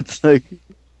 Like that's like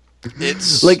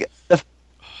it's like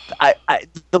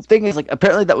the thing is like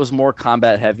apparently that was more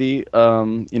combat heavy.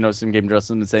 Some game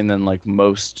Justin been saying than like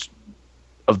most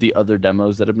of the other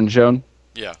demos that have been shown.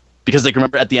 Yeah. Because like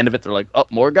remember at the end of it they're like, oh,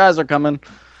 more guys are coming.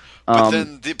 But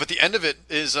the end of it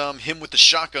is him with the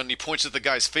shotgun. And he points at the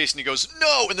guy's face and he goes,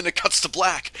 "No!" And then it cuts to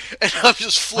black, and I'm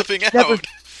just flipping out.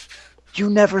 You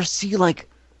never see like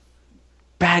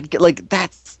bad like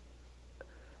that's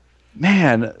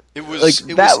man. It was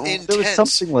intense. There was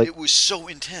something like it was so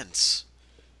intense.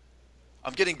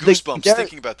 I'm getting goosebumps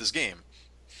thinking about this game.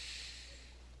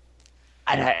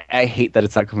 I hate that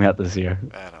it's not coming out this year.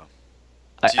 I know.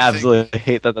 I absolutely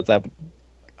hate that that's happening.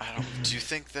 Do you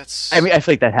think that's... I mean, I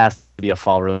feel like that has to be a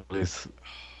fall release.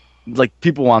 Like,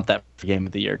 people want that for Game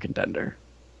of the Year contender.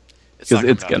 Because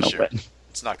it's going to win.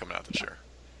 It's not coming out this year.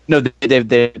 No,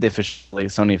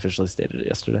 Sony officially stated it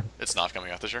yesterday. It's not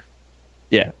coming out this year?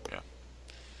 Yeah. Yeah.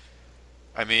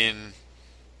 I mean,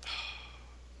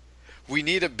 we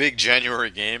need a big January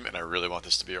game, and I really want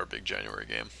this to be our big January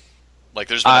game. Like,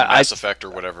 there's been a Mass Effect or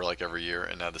whatever, like, every year,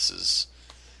 and now this is...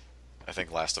 I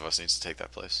think Last of Us needs to take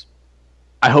that place.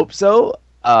 I hope so,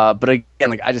 but again,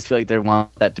 like I just feel like they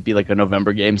want that to be like a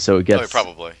November game, so it gets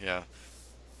probably, yeah.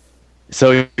 So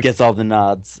it gets all the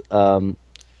nods,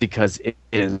 because it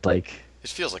is like it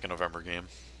feels like a November game.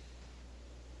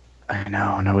 I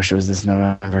know, and I wish it was this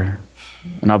November.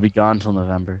 And I'll be gone till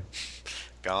November.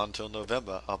 Gone till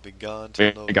November. I'll be gone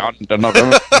till November. Gone till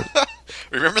November.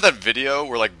 Remember that video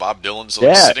where like Bob Dylan's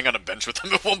like sitting on a bench with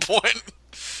him at one point?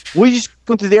 Well, you just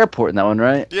go through the airport in that one,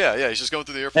 right? Yeah, he's just going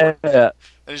through the airport. Yeah.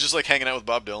 And he's just like hanging out with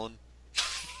Bob Dylan.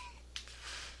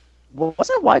 Well,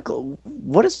 wasn't Wyclef?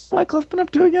 What has Wyclef been up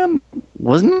to again?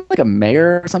 Wasn't it like a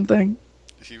mayor or something?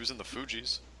 He was in the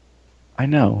Fugees. I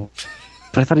know,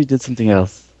 but I thought he did something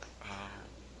else.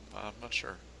 I'm not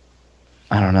sure.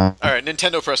 I don't know. All right,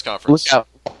 Nintendo press conference. Look out,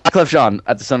 Wyclef Jean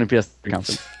at the Sony PS3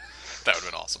 conference. That would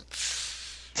have been awesome.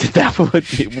 That would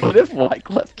be. What if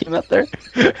Wyclef came out there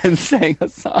and sang a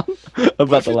song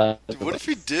about the last? What if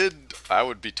he did? I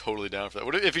would be totally down for that.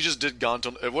 What if he just did Gone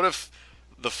till? What if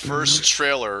the first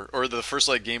trailer or the first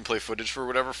like gameplay footage for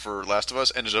whatever for Last of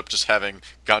Us ended up just having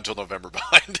Gone till November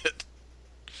behind it?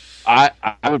 I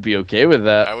would be okay with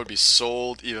that. I would be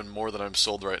sold even more than I'm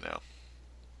sold right now.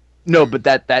 No, but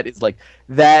that is like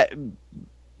that.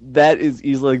 That is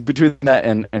easily like, between that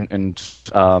and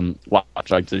Watch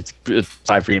Dogs. It's a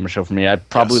sci-fi gamer show for me. I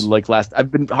probably like Last.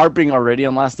 I've been harping already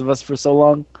on Last of Us for so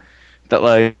long that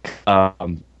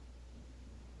I'm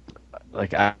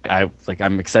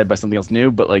excited by something else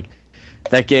new. But like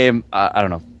that game, I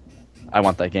don't know. I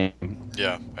want that game.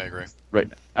 Yeah, I agree. Right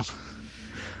now.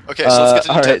 Okay, so let's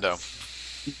get to Nintendo.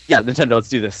 Right. Yeah, Nintendo. Let's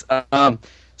do this.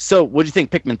 So, what do you think,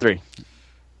 Pikmin 3?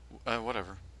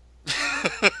 Whatever.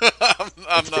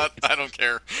 I'm not. I don't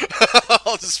care.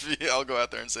 I'll go out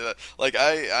there and say that. Like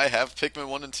I have Pikmin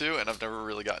 1 and 2, and I've never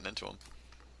really gotten into them.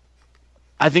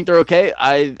 I think they're okay.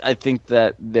 I think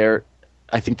that they're.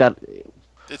 I think that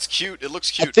it's cute. It looks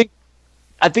cute.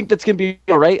 I think that's gonna be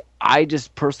all right. I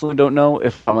just personally don't know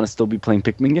if I'm gonna still be playing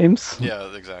Pikmin games.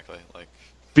 Yeah, exactly. Like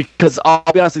because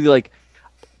I'll be honest with you, like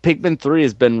Pikmin 3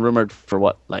 has been rumored for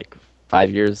what, like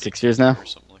 5 years, 6 years now, or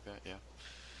something like that. Yeah.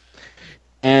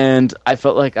 And I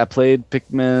felt like I played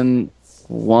Pikmin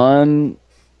 1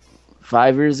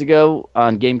 5 years ago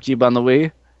on GameCube on the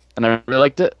Wii, and I really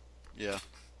liked it. Yeah.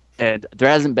 And there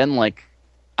hasn't been like,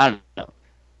 I don't know.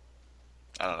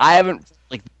 I haven't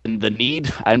like the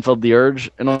need. I haven't felt the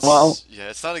urge in a while. Yeah,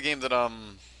 it's not a game that I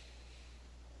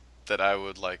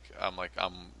would like. I'm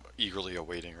eagerly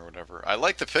awaiting or whatever. I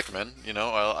like the Pikmin, you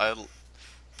know.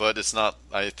 But it's not.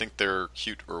 I think they're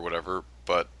cute or whatever.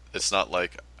 But it's not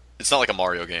like a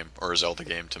Mario game or a Zelda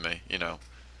game to me, you know,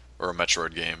 or a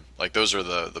Metroid game. Like those are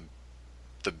the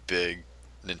big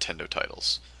Nintendo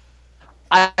titles.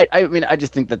 I mean, I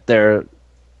just think that they're,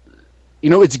 you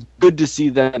know, it's good to see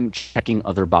them checking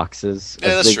other boxes.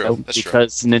 Yeah, that's true.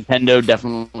 Because Nintendo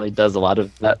definitely does a lot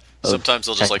of that. Sometimes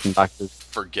they'll just like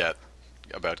forget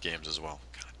about games as well.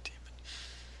 God damn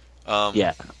it.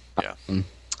 Yeah.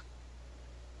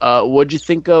 Yeah. What'd you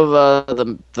think of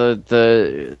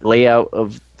the layout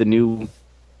of the new,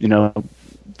 you know,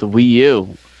 the Wii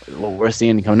U? What we're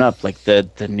seeing coming up, like the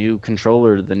new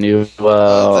controller, the new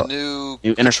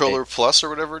controller plus or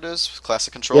whatever it is,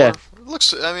 classic controller. Yeah. It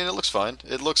looks fine.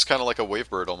 It looks kind of like a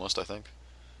Wavebird almost, I think.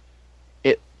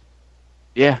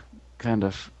 Yeah, kind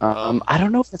of. I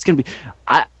don't know if it's gonna be.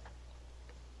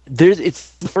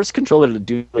 It's the first controller to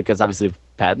do, because obviously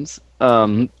patents.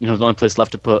 You know, the only place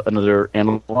left to put another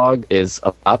analog is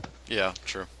up. Yeah,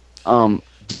 true. Do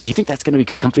you think that's gonna be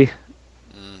comfy?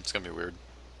 It's gonna be weird.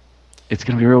 It's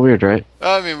gonna be real weird, right?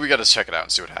 I mean, we got to check it out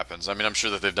and see what happens. I mean, I'm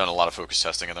sure that they've done a lot of focus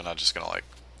testing, and they're not just gonna like.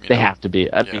 They have to be.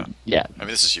 I mean, yeah. I mean,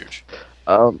 this is huge.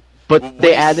 But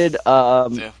they added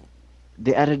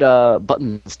they added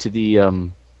buttons to the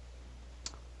analog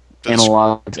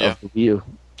of the Wii U,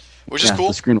 which is cool.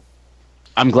 The screen.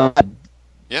 I'm glad.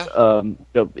 Yeah. You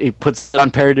know, it puts it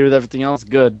on parity with everything else.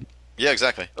 Good. Yeah,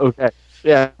 exactly. Okay.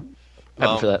 Yeah.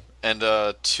 Happy for that. And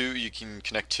you can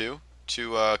connect two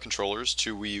controllers,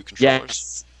 two Wii U controllers.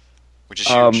 Yes. Which is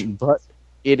huge. But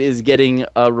it is getting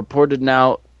reported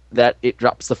now that it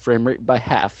drops the frame rate by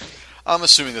half. I'm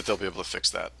assuming that they'll be able to fix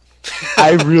that.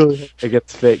 I really hope it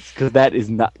gets fixed, because that is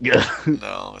not good.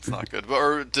 No, it's not good.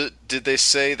 Or did they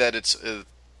say that it's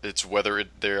whether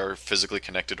they are physically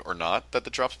connected or not that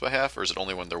it drops by half, or is it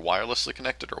only when they're wirelessly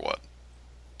connected, or what?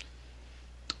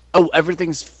 Oh, I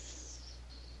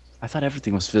thought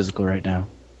everything was physical right now.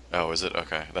 Oh, is it?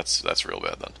 Okay, that's real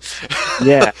bad then.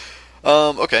 Yeah.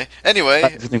 Okay.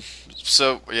 Anyway,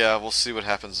 so yeah, we'll see what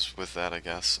happens with that, I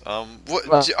guess. Are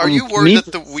you worried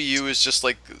that the Wii U is just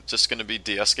going to be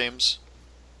DS games?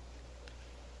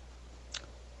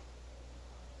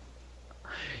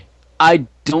 I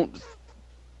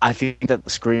think that the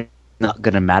screen is not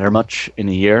going to matter much in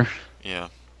a year. Yeah.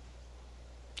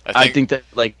 I think that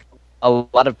like a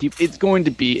lot of people, it's going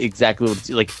to be exactly what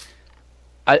it's like.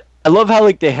 I love how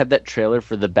like they had that trailer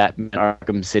for the Batman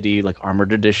Arkham City like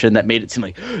Armored Edition that made it seem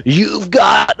like you've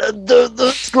got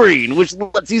the screen which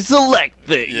lets you select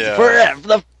things for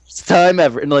the first time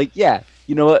ever, and like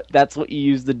you know what? That's what you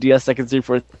use the DS Second Screen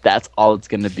for. That's all it's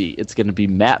gonna be. It's gonna be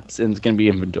maps and it's gonna be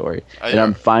inventory, and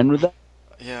I'm fine with that.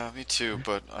 Yeah, me too.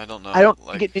 But I don't know. I don't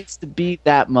think it needs to be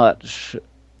that much.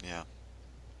 Yeah.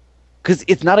 Because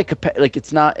it's not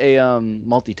it's not a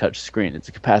multi-touch screen. It's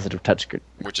a capacitive touch screen,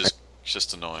 which is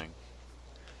just annoying.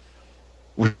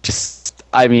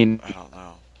 I mean, I don't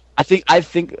know. I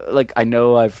think like I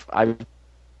know I've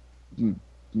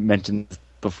mentioned this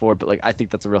before, but like I think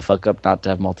that's a real fuck up not to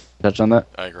have multi-touch on that.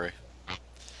 I agree.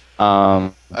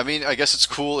 I mean, I guess it's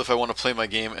cool if I want to play my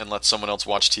game and let someone else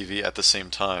watch TV at the same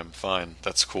time. Fine,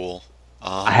 that's cool.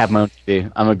 I have my own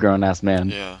TV. I'm a grown-ass man.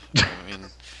 Yeah, I mean,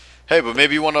 hey, but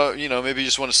maybe you want to, maybe you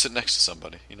just want to sit next to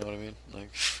somebody. You know what I mean?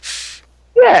 Like,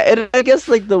 yeah, and I guess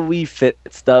like the Wii Fit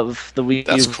stuff, the Wii.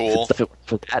 That's cool. Stuff,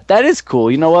 that is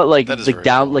cool. You know what? Like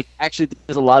cool. Like actually,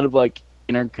 there's a lot of like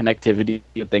interconnectivity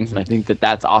of things, and I think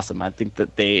that's awesome. I think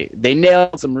that they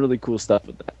nailed some really cool stuff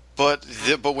with that. But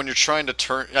when you're trying to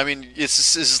turn, I mean,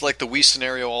 this is like the Wii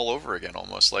scenario all over again,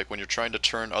 almost. Like when you're trying to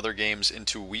turn other games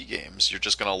into Wii games, you're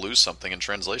just going to lose something in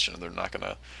translation, and they're not going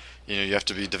to, you have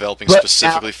to be developing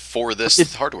specifically for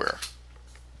this hardware.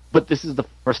 But this is the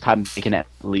first time they can at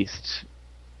least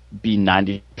be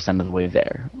 90% of the way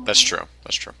there. That's true.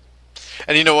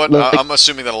 And you know what? I'm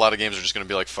assuming that a lot of games are just going to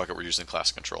be like, fuck it, we're using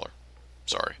classic controller.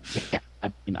 Sorry. Yeah,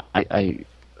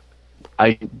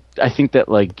 I think that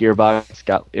like Gearbox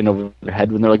got in over their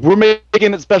head when they're like, we're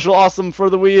making it special awesome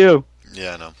for the Wii U.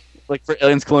 Yeah, I know. Like for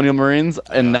Aliens Colonial Marines,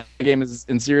 and that game is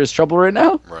in serious trouble right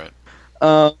now. Right.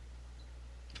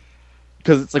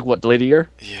 Because it's like what, delayed a year?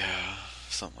 Yeah,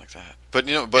 something like that. But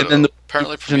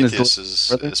apparently Prometheus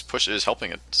is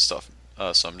helping it stuff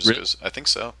some just because I think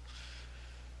so.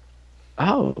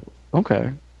 Oh,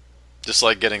 okay. Just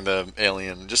like getting the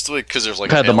alien, just like because there's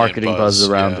like kind of the marketing buzz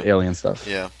around alien stuff.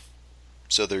 Yeah.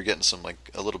 So they're getting some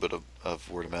a little bit of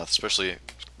word of mouth, especially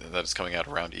that it's coming out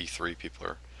around E3. People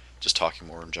are just talking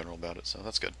more in general about it, so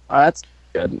that's good. That's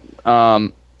good. Yeah,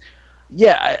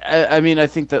 I mean, I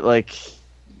think that like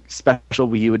special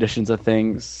Wii U editions of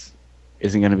things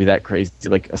isn't going to be that crazy.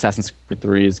 Like Assassin's Creed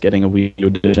 3 is getting a Wii U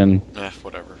edition.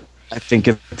 Whatever. I think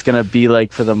it's going to be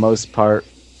like for the most part.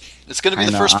 It's going to be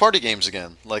the first party games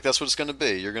again. Like that's what it's going to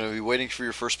be. You're going to be waiting for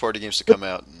your first party games to come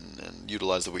out and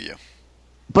utilize the Wii U.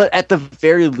 But at the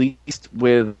very least,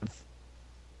 with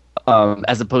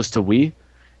as opposed to Wii,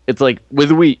 it's like with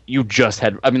Wii, you just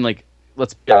had. I mean, like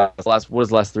let's be honest. What was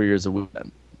the last 3 years of Wii then?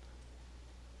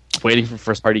 Waiting for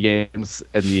first party games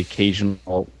and the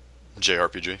occasional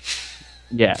JRPG.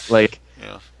 Yeah, like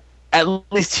at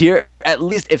least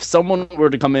if someone were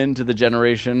to come into the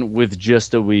generation with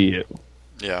just a Wii U,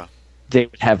 they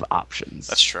would have options.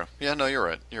 That's true. Yeah, no, you're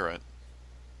right.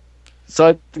 So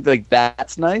I think like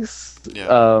that's nice.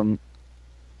 Yeah.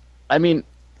 I mean,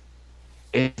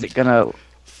 is it gonna?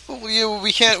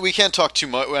 We can't talk too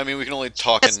much. I mean, we can only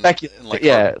talk in like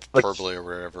hyperbole or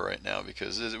wherever right now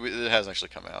because it hasn't actually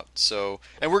come out. So,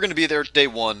 and we're going to be there day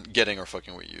one getting our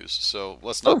fucking Wii U's. So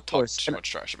let's not talk too much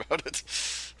trash about it.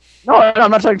 No,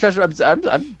 I'm not talking trash. I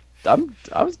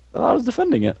was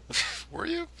defending it. Were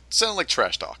you? It sounded like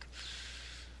trash talk.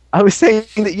 I was saying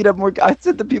that you'd have more. I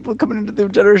said that people coming into the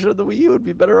generation of the Wii U would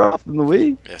be better off than the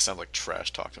Wii. Yeah, it sounds like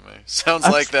trash talk to me. Sounds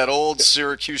like that old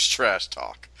Syracuse trash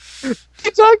talk. What are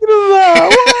you talking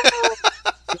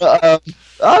about?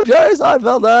 I'm Jerry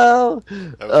Seinfeld now.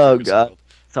 Oh god,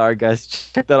 sorry guys.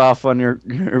 Check that off on your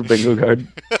bingo card.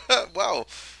 Wow.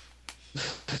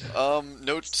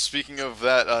 Speaking of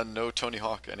that, no Tony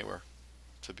Hawk anywhere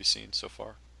to be seen so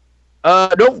far.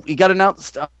 No, he got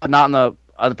announced not in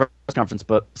the press conference,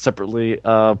 but separately,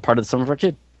 part of the Summer of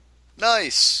Arcade.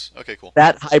 Nice. Okay, cool.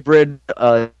 That hybrid,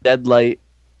 Deadlight,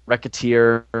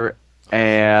 Racketeer,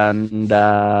 and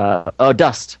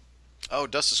Dust. Oh,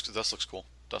 Dust looks cool.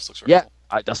 Dust looks really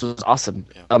cool. Dust was awesome.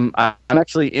 Yeah. I'm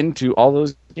actually into all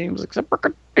those games except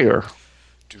Racketeer.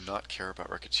 Do not care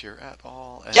about Racketeer at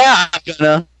all. And I'm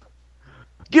gonna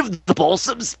give the ball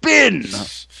some spin.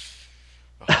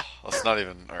 That's not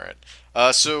even all right.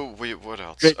 So what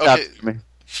else? Great job, Jimmy.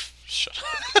 Shut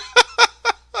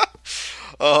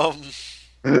up.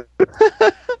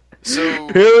 So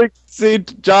here we see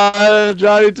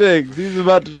Johnny Tiggs. He's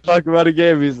about to talk about a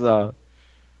game he saw.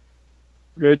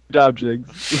 Great job,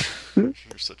 Tiggs. You're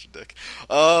such a dick.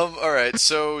 All right.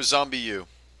 So Zombie U.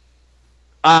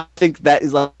 I think that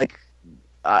is like.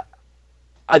 I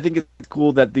think it's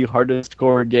cool that the hardest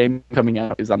core game coming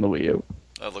out is on the Wii U.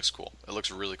 That looks cool. It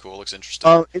looks really cool. It looks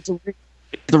interesting.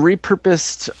 the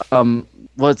repurposed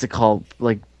what's it called?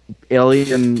 Like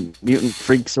Alien Mutant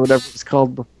Freaks or whatever it's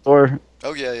called before.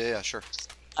 Oh yeah, sure.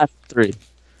 F3.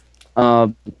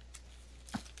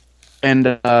 And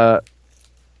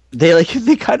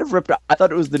they kind of ripped. I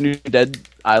thought it was the new Dead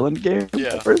Island game.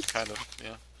 Yeah, at first. kind of.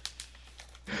 Yeah.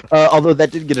 Although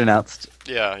that did get announced.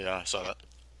 Yeah, I saw that.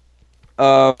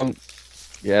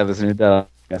 Yeah, there's a new Dead Island,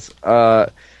 yes.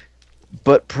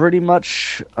 But pretty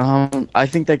much, I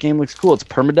think that game looks cool. It's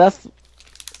permadeath.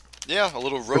 Yeah, a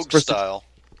little rogue style.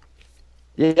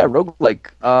 Yeah, roguelike.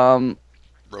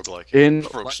 Roguelike. In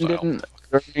rogue London,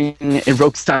 style. in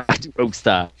rogue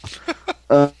style.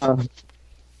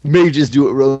 Mages do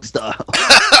it rogue style.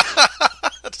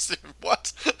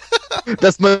 What?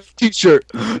 That's my t-shirt.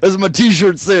 That's what my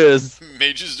t-shirt says.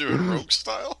 Mages do it rogue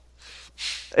style?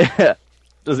 Yeah.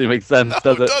 Doesn't even make sense,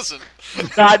 No, does it? it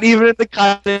doesn't. Not even in the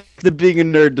context of being a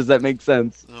nerd does that make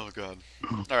sense. Oh god.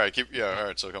 Alright,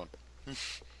 so go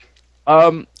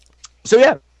on. So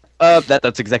yeah,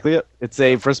 that's exactly it. It's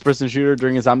a first-person shooter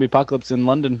during a zombie apocalypse in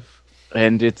London,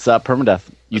 and it's permadeath.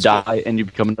 You That's die cool. and you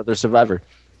become another survivor.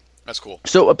 That's cool.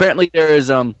 So apparently there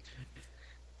is I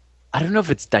don't know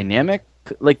if it's dynamic,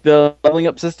 like the leveling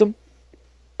up system,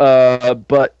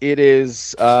 but it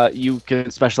is you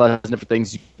can specialize in different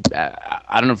things.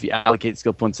 I don't know if you allocate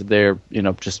skill points there,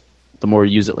 just the more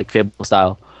you use it, like Fable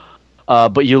style.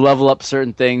 But you level up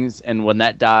certain things, and when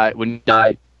you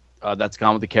die, that's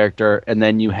gone with the character, and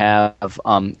then you have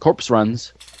corpse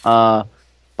runs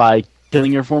by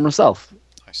killing your former self.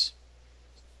 Nice.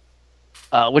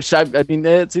 Which I mean,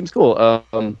 it seems cool.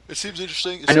 It seems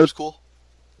interesting. It I know- seems cool.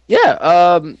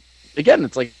 Yeah. Again,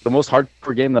 it's like the most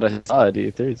hardcore game that I saw at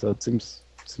E3, so it seems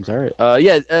alright.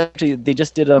 Yeah, actually, they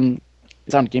just did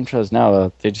it's on game shows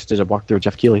now. They just did a walkthrough with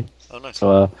Jeff Keighley. Oh, nice.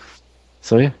 So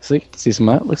yeah, so you can see some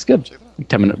of that. Looks good. Check it out.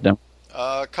 10-minute demo.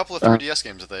 A couple of 3DS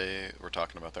games that they were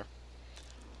talking about there.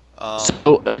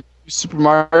 Super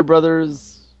Mario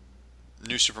Brothers.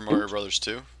 New Super Mario Brothers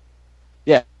 2.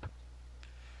 Yeah.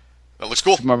 That looks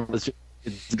cool. Super Mario Brothers.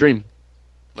 It's a dream.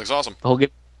 Looks awesome. The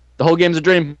whole game's a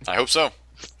dream. I hope so.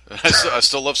 I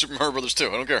still love Super Mario Brothers 2.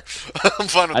 I don't care. I'm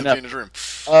fine with it being a dream.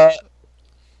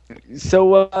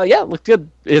 Yeah, looks good.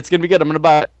 It's gonna be good. I'm gonna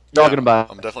buy it. You're all gonna buy it.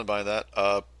 I'm definitely buying that.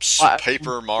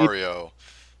 Paper Mario,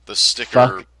 the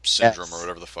sticker syndrome or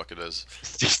whatever the fuck it is.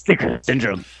 Sticker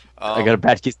syndrome. I got a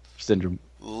bad case syndrome.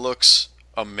 Looks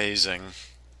amazing.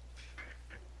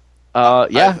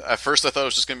 Yeah. At first, I thought it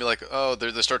was just gonna be like, oh,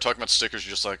 they start talking about stickers.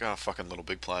 You're just like, oh, fucking Little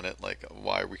Big Planet. Like,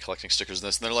 why are we collecting stickers in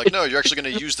this? And they're like, no, you're actually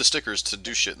gonna use the stickers to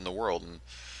do shit in the world. And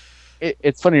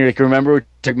It's funny. Like, remember we were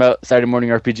talking about Saturday Morning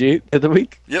RPG the other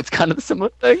week? Yep. It's kind of the similar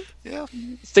thing. yeah,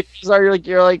 Stickers are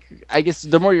you're like I guess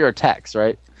they're more your attacks,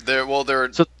 right?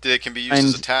 they can be used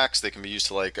as attacks. They can be used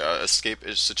to like escape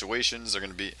situations. They're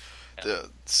gonna be to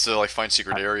like find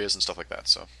secret areas and stuff like that.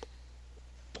 So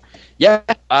Yeah.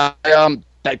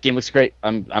 That game looks great.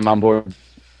 I'm on board.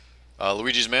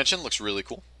 Luigi's Mansion looks really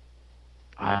cool.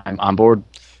 I'm on board.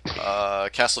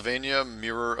 Castlevania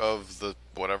Mirror of the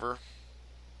whatever.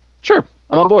 Sure,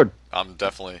 I'm on board. I'm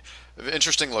definitely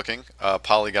interesting looking.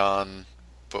 Polygon,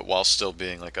 but while still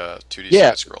being like a 2D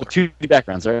Yeah, side scroller, 2D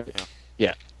backgrounds, right?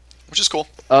 Yeah. which is cool.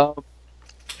 Yeah,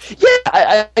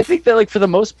 I think that like for the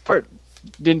most part,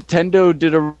 Nintendo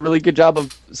did a really good job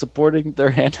of supporting their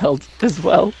handheld as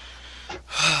well.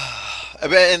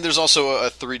 And there's also a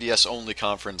 3DS only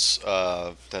conference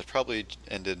that probably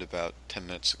ended about 10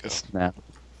 minutes ago. Snap.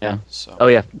 Yeah. So Oh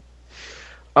yeah.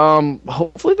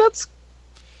 Hopefully that's.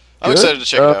 I'm good. excited to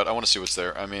check it out. I want to see what's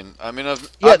there. I've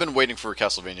been waiting for a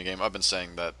Castlevania game. I've been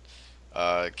saying that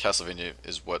Castlevania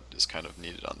is what is kind of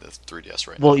needed on the 3DS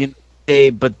right now.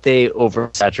 Well, but they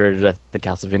oversaturated the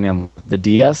Castlevania on the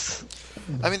DS.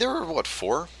 I mean, there were what,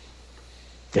 4?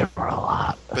 There were a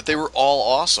lot. But they were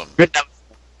all awesome.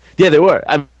 Yeah, they were.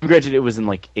 I'm granted it was in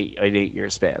like an 8-year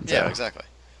span. So Yeah, exactly.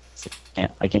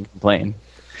 I can't complain.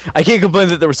 I can't complain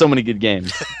that there were so many good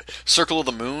games. Circle of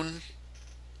the Moon.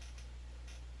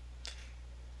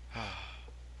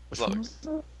 Which one was that?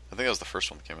 I think that was the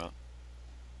first one that came out.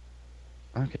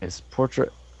 Okay, it's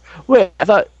Portrait. Wait, I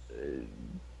thought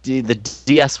the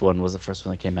DS one was the first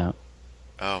one that came out.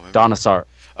 Oh, maybe. Donosar.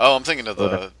 Oh, I'm thinking of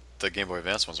the Game Boy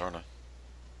Advance ones, aren't I?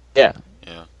 Yeah.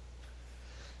 Yeah. Well,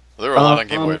 there were a lot on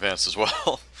Game Boy Advance as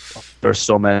well. There's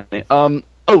so many. Oh,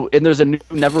 and there's a new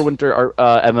Neverwinter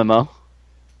MMO.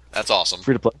 That's awesome.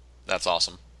 Free to play. That's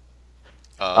awesome.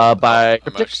 By I'm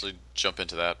Cryptic? actually jump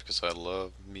into that because I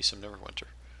love me some Neverwinter.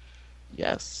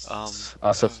 Yes.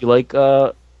 Yeah. So if you like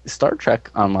Star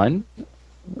Trek Online,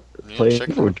 Yeah, play check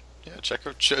Neverwinter. Yeah, check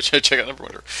out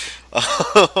Neverwinter.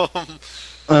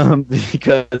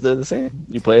 Because they're the same.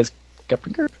 You play as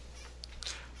Captain Kirk.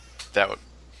 That would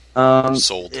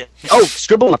sold. Oh,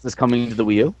 Scribblenauts is coming to the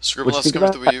Wii U. Scribblenauts is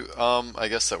coming to the Wii U. I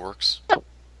guess that works.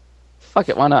 Fuck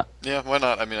it, why not? Yeah, why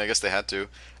not? I mean, I guess they had to.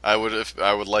 I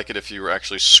would like it if you were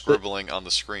actually scribbling on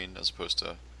the screen as opposed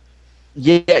to.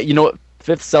 Yeah, you know what?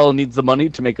 Fifth Cell needs the money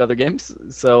to make other games,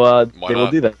 so they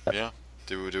will do that. Yeah,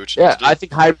 do what you need to do. I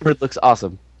think Hybrid looks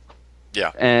awesome.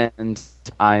 Yeah. And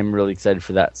I'm really excited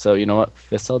for that. So, you know what?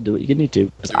 Fifth Cell, do what you need to.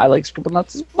 Because I like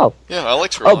Scribblenauts as well. Yeah, I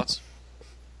like Scribblenauts.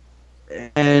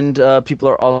 And people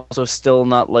are also still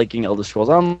not liking Elder Scrolls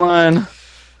Online.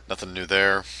 Nothing new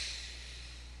there.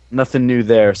 Nothing new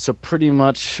there. So pretty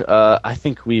much, I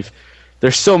think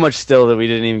there's so much still that we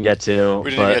didn't even get to.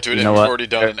 We didn't get to it, and we've already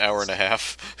done an hour and a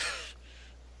half.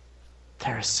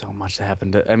 There's so much that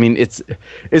happened. I mean, it's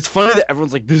funny that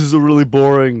everyone's like, this is a really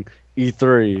boring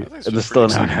E3, and there's still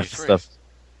an hour and a half of stuff.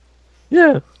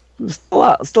 Yeah, there's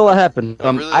still a lot happened.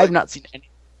 I've not seen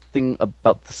anything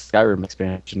about the Skyrim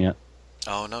expansion yet.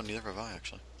 Oh, no, neither have I,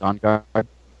 actually. Dawnguard. I've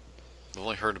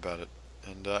only heard about it.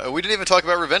 And we didn't even talk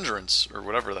about Revengeance, or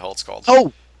whatever the hell it's called.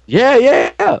 Oh, yeah.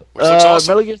 Which looks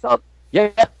awesome. Metal Gear Solid. Yeah.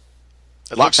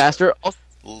 A lot faster.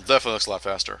 Definitely looks a lot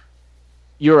faster.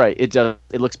 You're right. It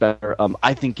looks better.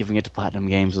 I think giving it to Platinum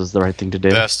Games was the right thing to do.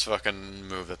 Best fucking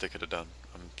move that they could have done.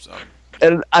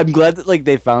 And I'm glad that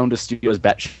they found a studio as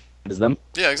batshit as them.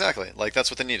 Yeah, exactly.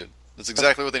 That's what they needed. That's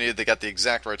exactly what they needed. They got the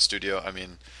exact right studio. I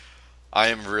mean, I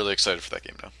am really excited for that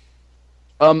game now.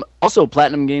 Also,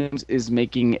 Platinum Games is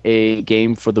making a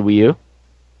game for the Wii U.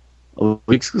 A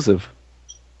Wii exclusive.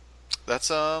 That's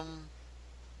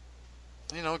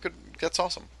that's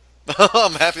awesome.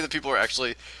 I'm happy that people are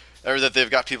actually, or that they've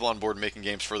got people on board making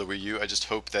games for the Wii U. I just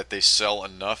hope that they sell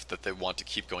enough that they want to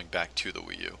keep going back to the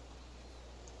Wii U.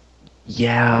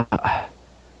 Yeah.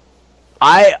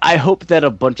 I hope that a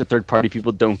bunch of third-party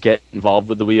people don't get involved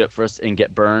with the Wii U at first and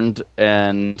get burned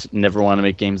and never want to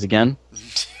make games again.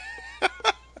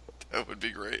 That would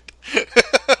be great.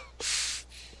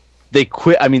 They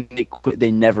quit. I mean, they quit.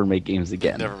 They never make games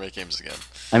again. Never make games again.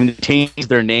 I mean, they change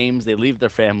their names. They leave their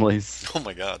families. Oh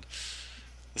my god,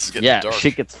 this is getting dark.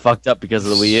 Shit gets fucked up because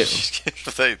of the Wii U.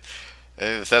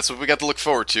 If that's what we got to look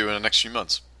forward to in the next few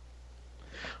months.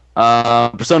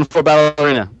 Persona 4 Battle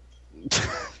Arena.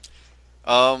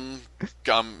 I'm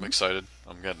excited.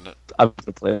 I'm getting it. I'm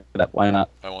gonna play that. Why not?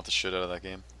 I want the shit out of that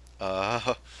game.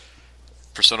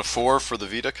 Persona 4 for the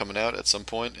Vita coming out at some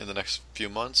point in the next few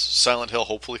months. Silent Hill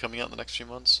hopefully coming out in the next few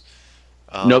months.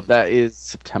 Nope, that is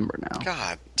September now.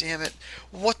 God damn it.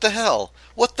 What the hell?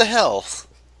 What the hell?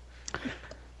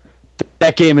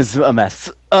 That game is a mess.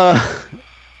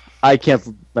 I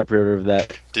canceled my pre-order of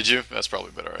that. Did you? That's probably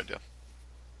a better idea.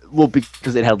 Well,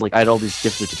 because I had all these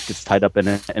gift certificates tied up in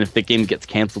it, and if the game gets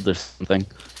canceled or something...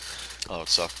 Oh, it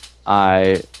sucks.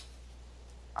 I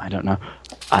don't know.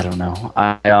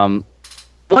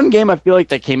 One game I feel like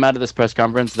that came out of this press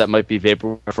conference that might be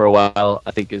vaporware for a while,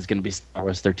 I think is going to be Star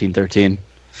Wars 1313.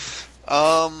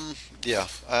 Yeah,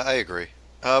 I agree.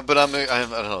 But I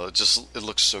don't know. It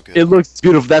looks so good. It looks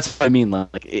beautiful. That's what I mean. I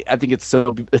think it's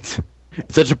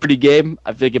such a pretty game.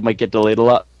 I feel like it might get delayed a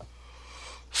lot.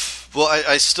 Well,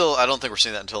 I don't think we're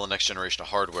seeing that until the next generation of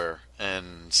hardware,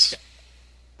 and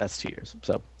that's 2 years.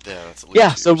 So yeah, that's at least 2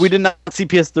 years. So we did not see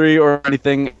PS3 or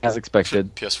anything as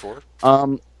expected. PS4.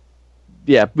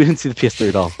 Yeah, we didn't see the PS3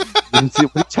 at all. We didn't see.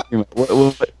 What are you talking about?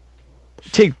 What?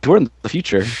 We're in the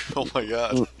future. Oh my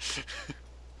god.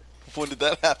 When did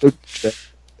that happen?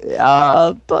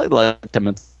 Probably like 10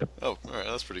 minutes ago. Oh, alright,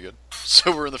 that's pretty good.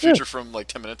 So we're in the future from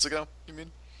 10 minutes ago, you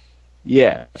mean?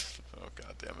 Yeah. Oh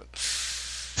god damn it.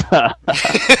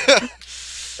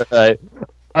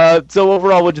 Alright. So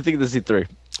overall, what do you think of the C3?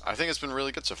 I think it's been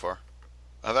really good so far.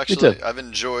 I've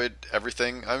enjoyed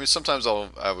everything. I mean, sometimes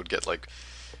I would get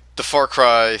the Far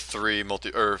Cry 3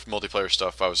 multiplayer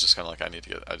stuff. I was just kind of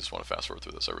I just want to fast forward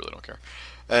through this. I really don't care.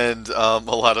 And a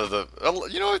lot of the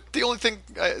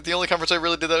only conference I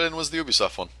really did that in was the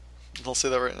Ubisoft one. I'll say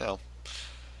that right now.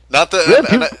 Not that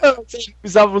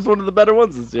Ubisoft was one of the better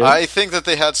ones this year. I think that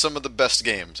they had some of the best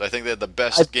games. I think they had the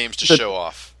best games to show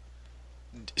off.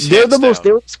 They're the most.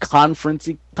 They were conference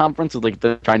with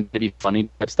they're trying to be funny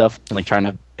type stuff and trying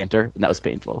to banter, and that was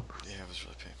painful. Yeah, it was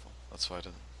really painful. That's why I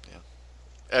didn't. Yeah,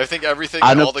 I think everything,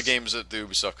 all the games at the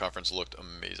Ubisoft conference looked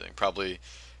amazing. Probably,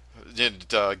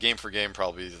 game for game,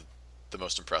 probably the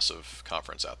most impressive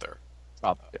conference out there.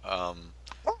 Probably.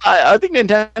 I think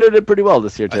Nintendo did pretty well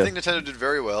this year too. I think Nintendo did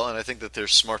very well, and I think that they're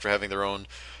smart for having their own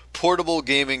portable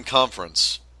gaming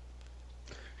conference.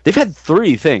 They've had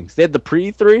 3 things. They had the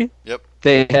pre-3. Yep.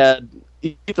 They had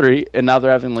E3, and now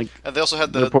they're having like. And they also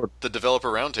had the developer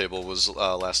roundtable was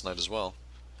last night as well,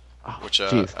 which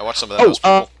I watched some of that.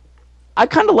 People. I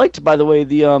kind of liked, by the way,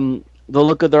 the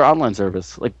look of their online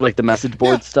service, like the message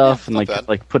board stuff, and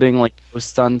like putting like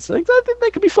posts on. So I think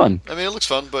that could be fun. I mean, it looks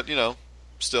fun, but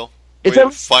still, it's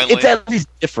at least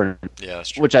different. Yeah, that's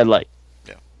true. Which I like.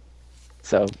 Yeah.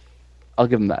 So, I'll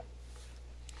give them that.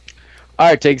 All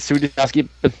right, Tiggs, should we do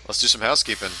housekeeping? Let's do some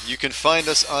housekeeping. You can find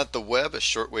us on the web at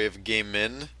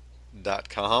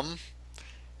shortwavegamein.com,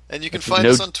 and you can find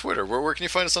us on Twitter. Where can you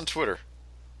find us on Twitter?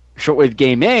 Shortwave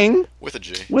Gaming with a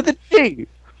G. With a G.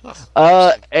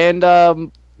 Oh. And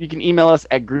you can email us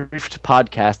at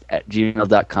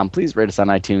griefedpodcast@gmail.com. Please rate us on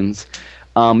iTunes.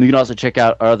 You can also check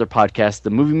out our other podcast, the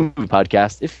Movie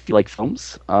Podcast, if you like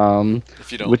films.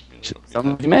 If you don't, which some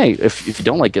of you may. If you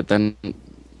don't like it, then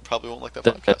probably won't like that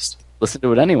podcast. Listen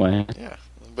to it anyway. Yeah,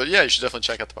 but you should definitely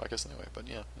check out the podcast anyway. But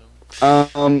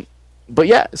but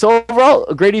yeah. So overall,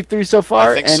 a great E3 so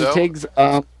far. And so. Tiggs,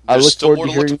 I look forward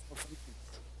to hearing.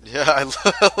 Yeah, I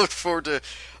look forward to.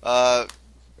 I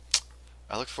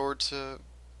look forward to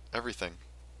everything.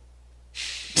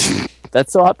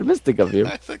 That's so optimistic of you.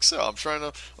 I think so. I'm trying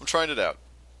it out.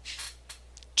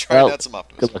 Trying to add some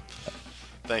optimism.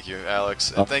 Thank you,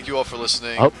 Alex, and thank you all for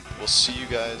listening. We'll see you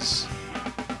guys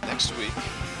next week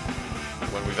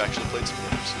when we've actually played some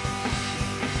games.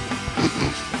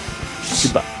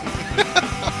 Goodbye.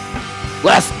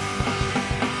 Last